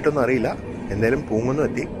അത് പിടിച്ചിട്ടൊന്നും അറിയില്ല. എന്തായാലും പൂങ്കുന്നും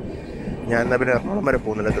എത്തി. ഞാൻ എന്നാൽ പിന്നെ എറണാകുളം വരെ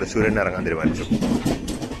പോകുന്നില്ല, തൃശ്ശൂർ തന്നെ ഇറങ്ങാൻ തീരുമാനിച്ചു.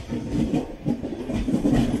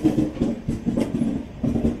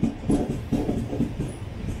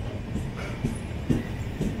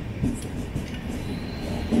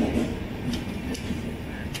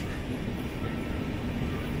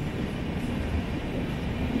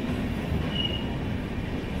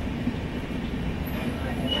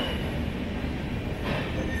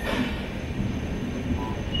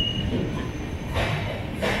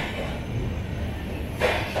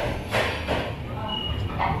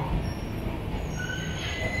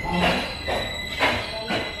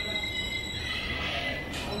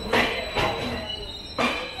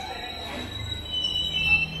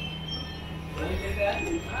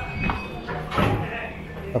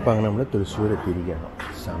 അപ്പോൾ അങ്ങനെ നമ്മൾ തൃശ്ശൂർ എത്തിയിരിക്കുകയാണ്.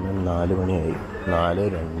 സമയം 4 മണിയായി.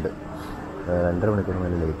 4:02. 2.5 മണിക്കൂർ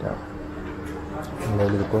മേലെ ലേറ്റാണ്.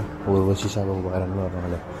 എന്തായാലും ഇതിപ്പോൾ ഊർവശി ശാഖ ഉപകാരം എന്ന്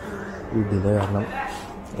പറഞ്ഞാൽ ഈ ഡിലേ കാരണം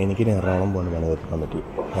എനിക്കിനി എറണാകുളം പോകാൻ പണി തീർക്കാൻ പറ്റി.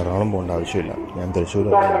 എറണാകുളം പോകേണ്ട ആവശ്യമില്ല. ഞാൻ തൃശ്ശൂർ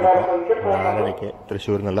 4:30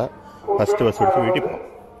 തൃശ്ശൂരിൽ നിന്നുള്ള ഫസ്റ്റ് ബസ് എടുത്ത് വീട്ടിൽ പോകും.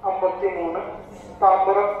 53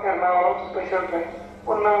 താമ്പരം എറണാകുളം സ്പെഷ്യൽ ട്രെയിൻ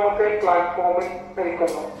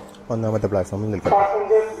ഒന്നാമത്തെ പ്ലാറ്റ്ഫോമിൽ നിൽക്കാം.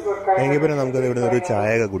 എങ്കിൽ പിന്നെ നമുക്കത് ഇവിടെ ഒരു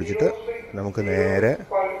ചായയൊക്കെ കുടിച്ചിട്ട് നമുക്ക് നേരെ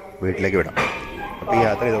വീട്ടിലേക്ക് വിടാം. അപ്പോൾ ഈ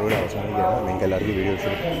യാത്ര ഇതുപോലെ അവസാനിക്കുകയാണ്. നിങ്ങൾക്ക് എല്ലാവർക്കും വീഡിയോ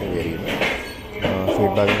ഇഷ്ടപ്പെട്ടു വിചാരിക്കുന്നു.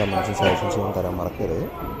 ഫീഡ്ബാക്കും കമൻസും സജഷൻസും തരാൻ മറക്കരുത്.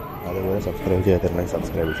 അതുപോലെ സബ്സ്ക്രൈബ് ചെയ്യാത്തിട്ടുണ്ടെങ്കിൽ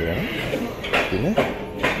സബ്സ്ക്രൈബ് ചെയ്യണം. പിന്നെ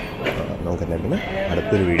നമുക്കെന്നെ പിന്നെ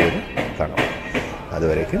അടുത്തൊരു വീഡിയോയിൽ കാണാം.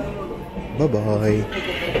 അതുവരേക്കും ബൈ.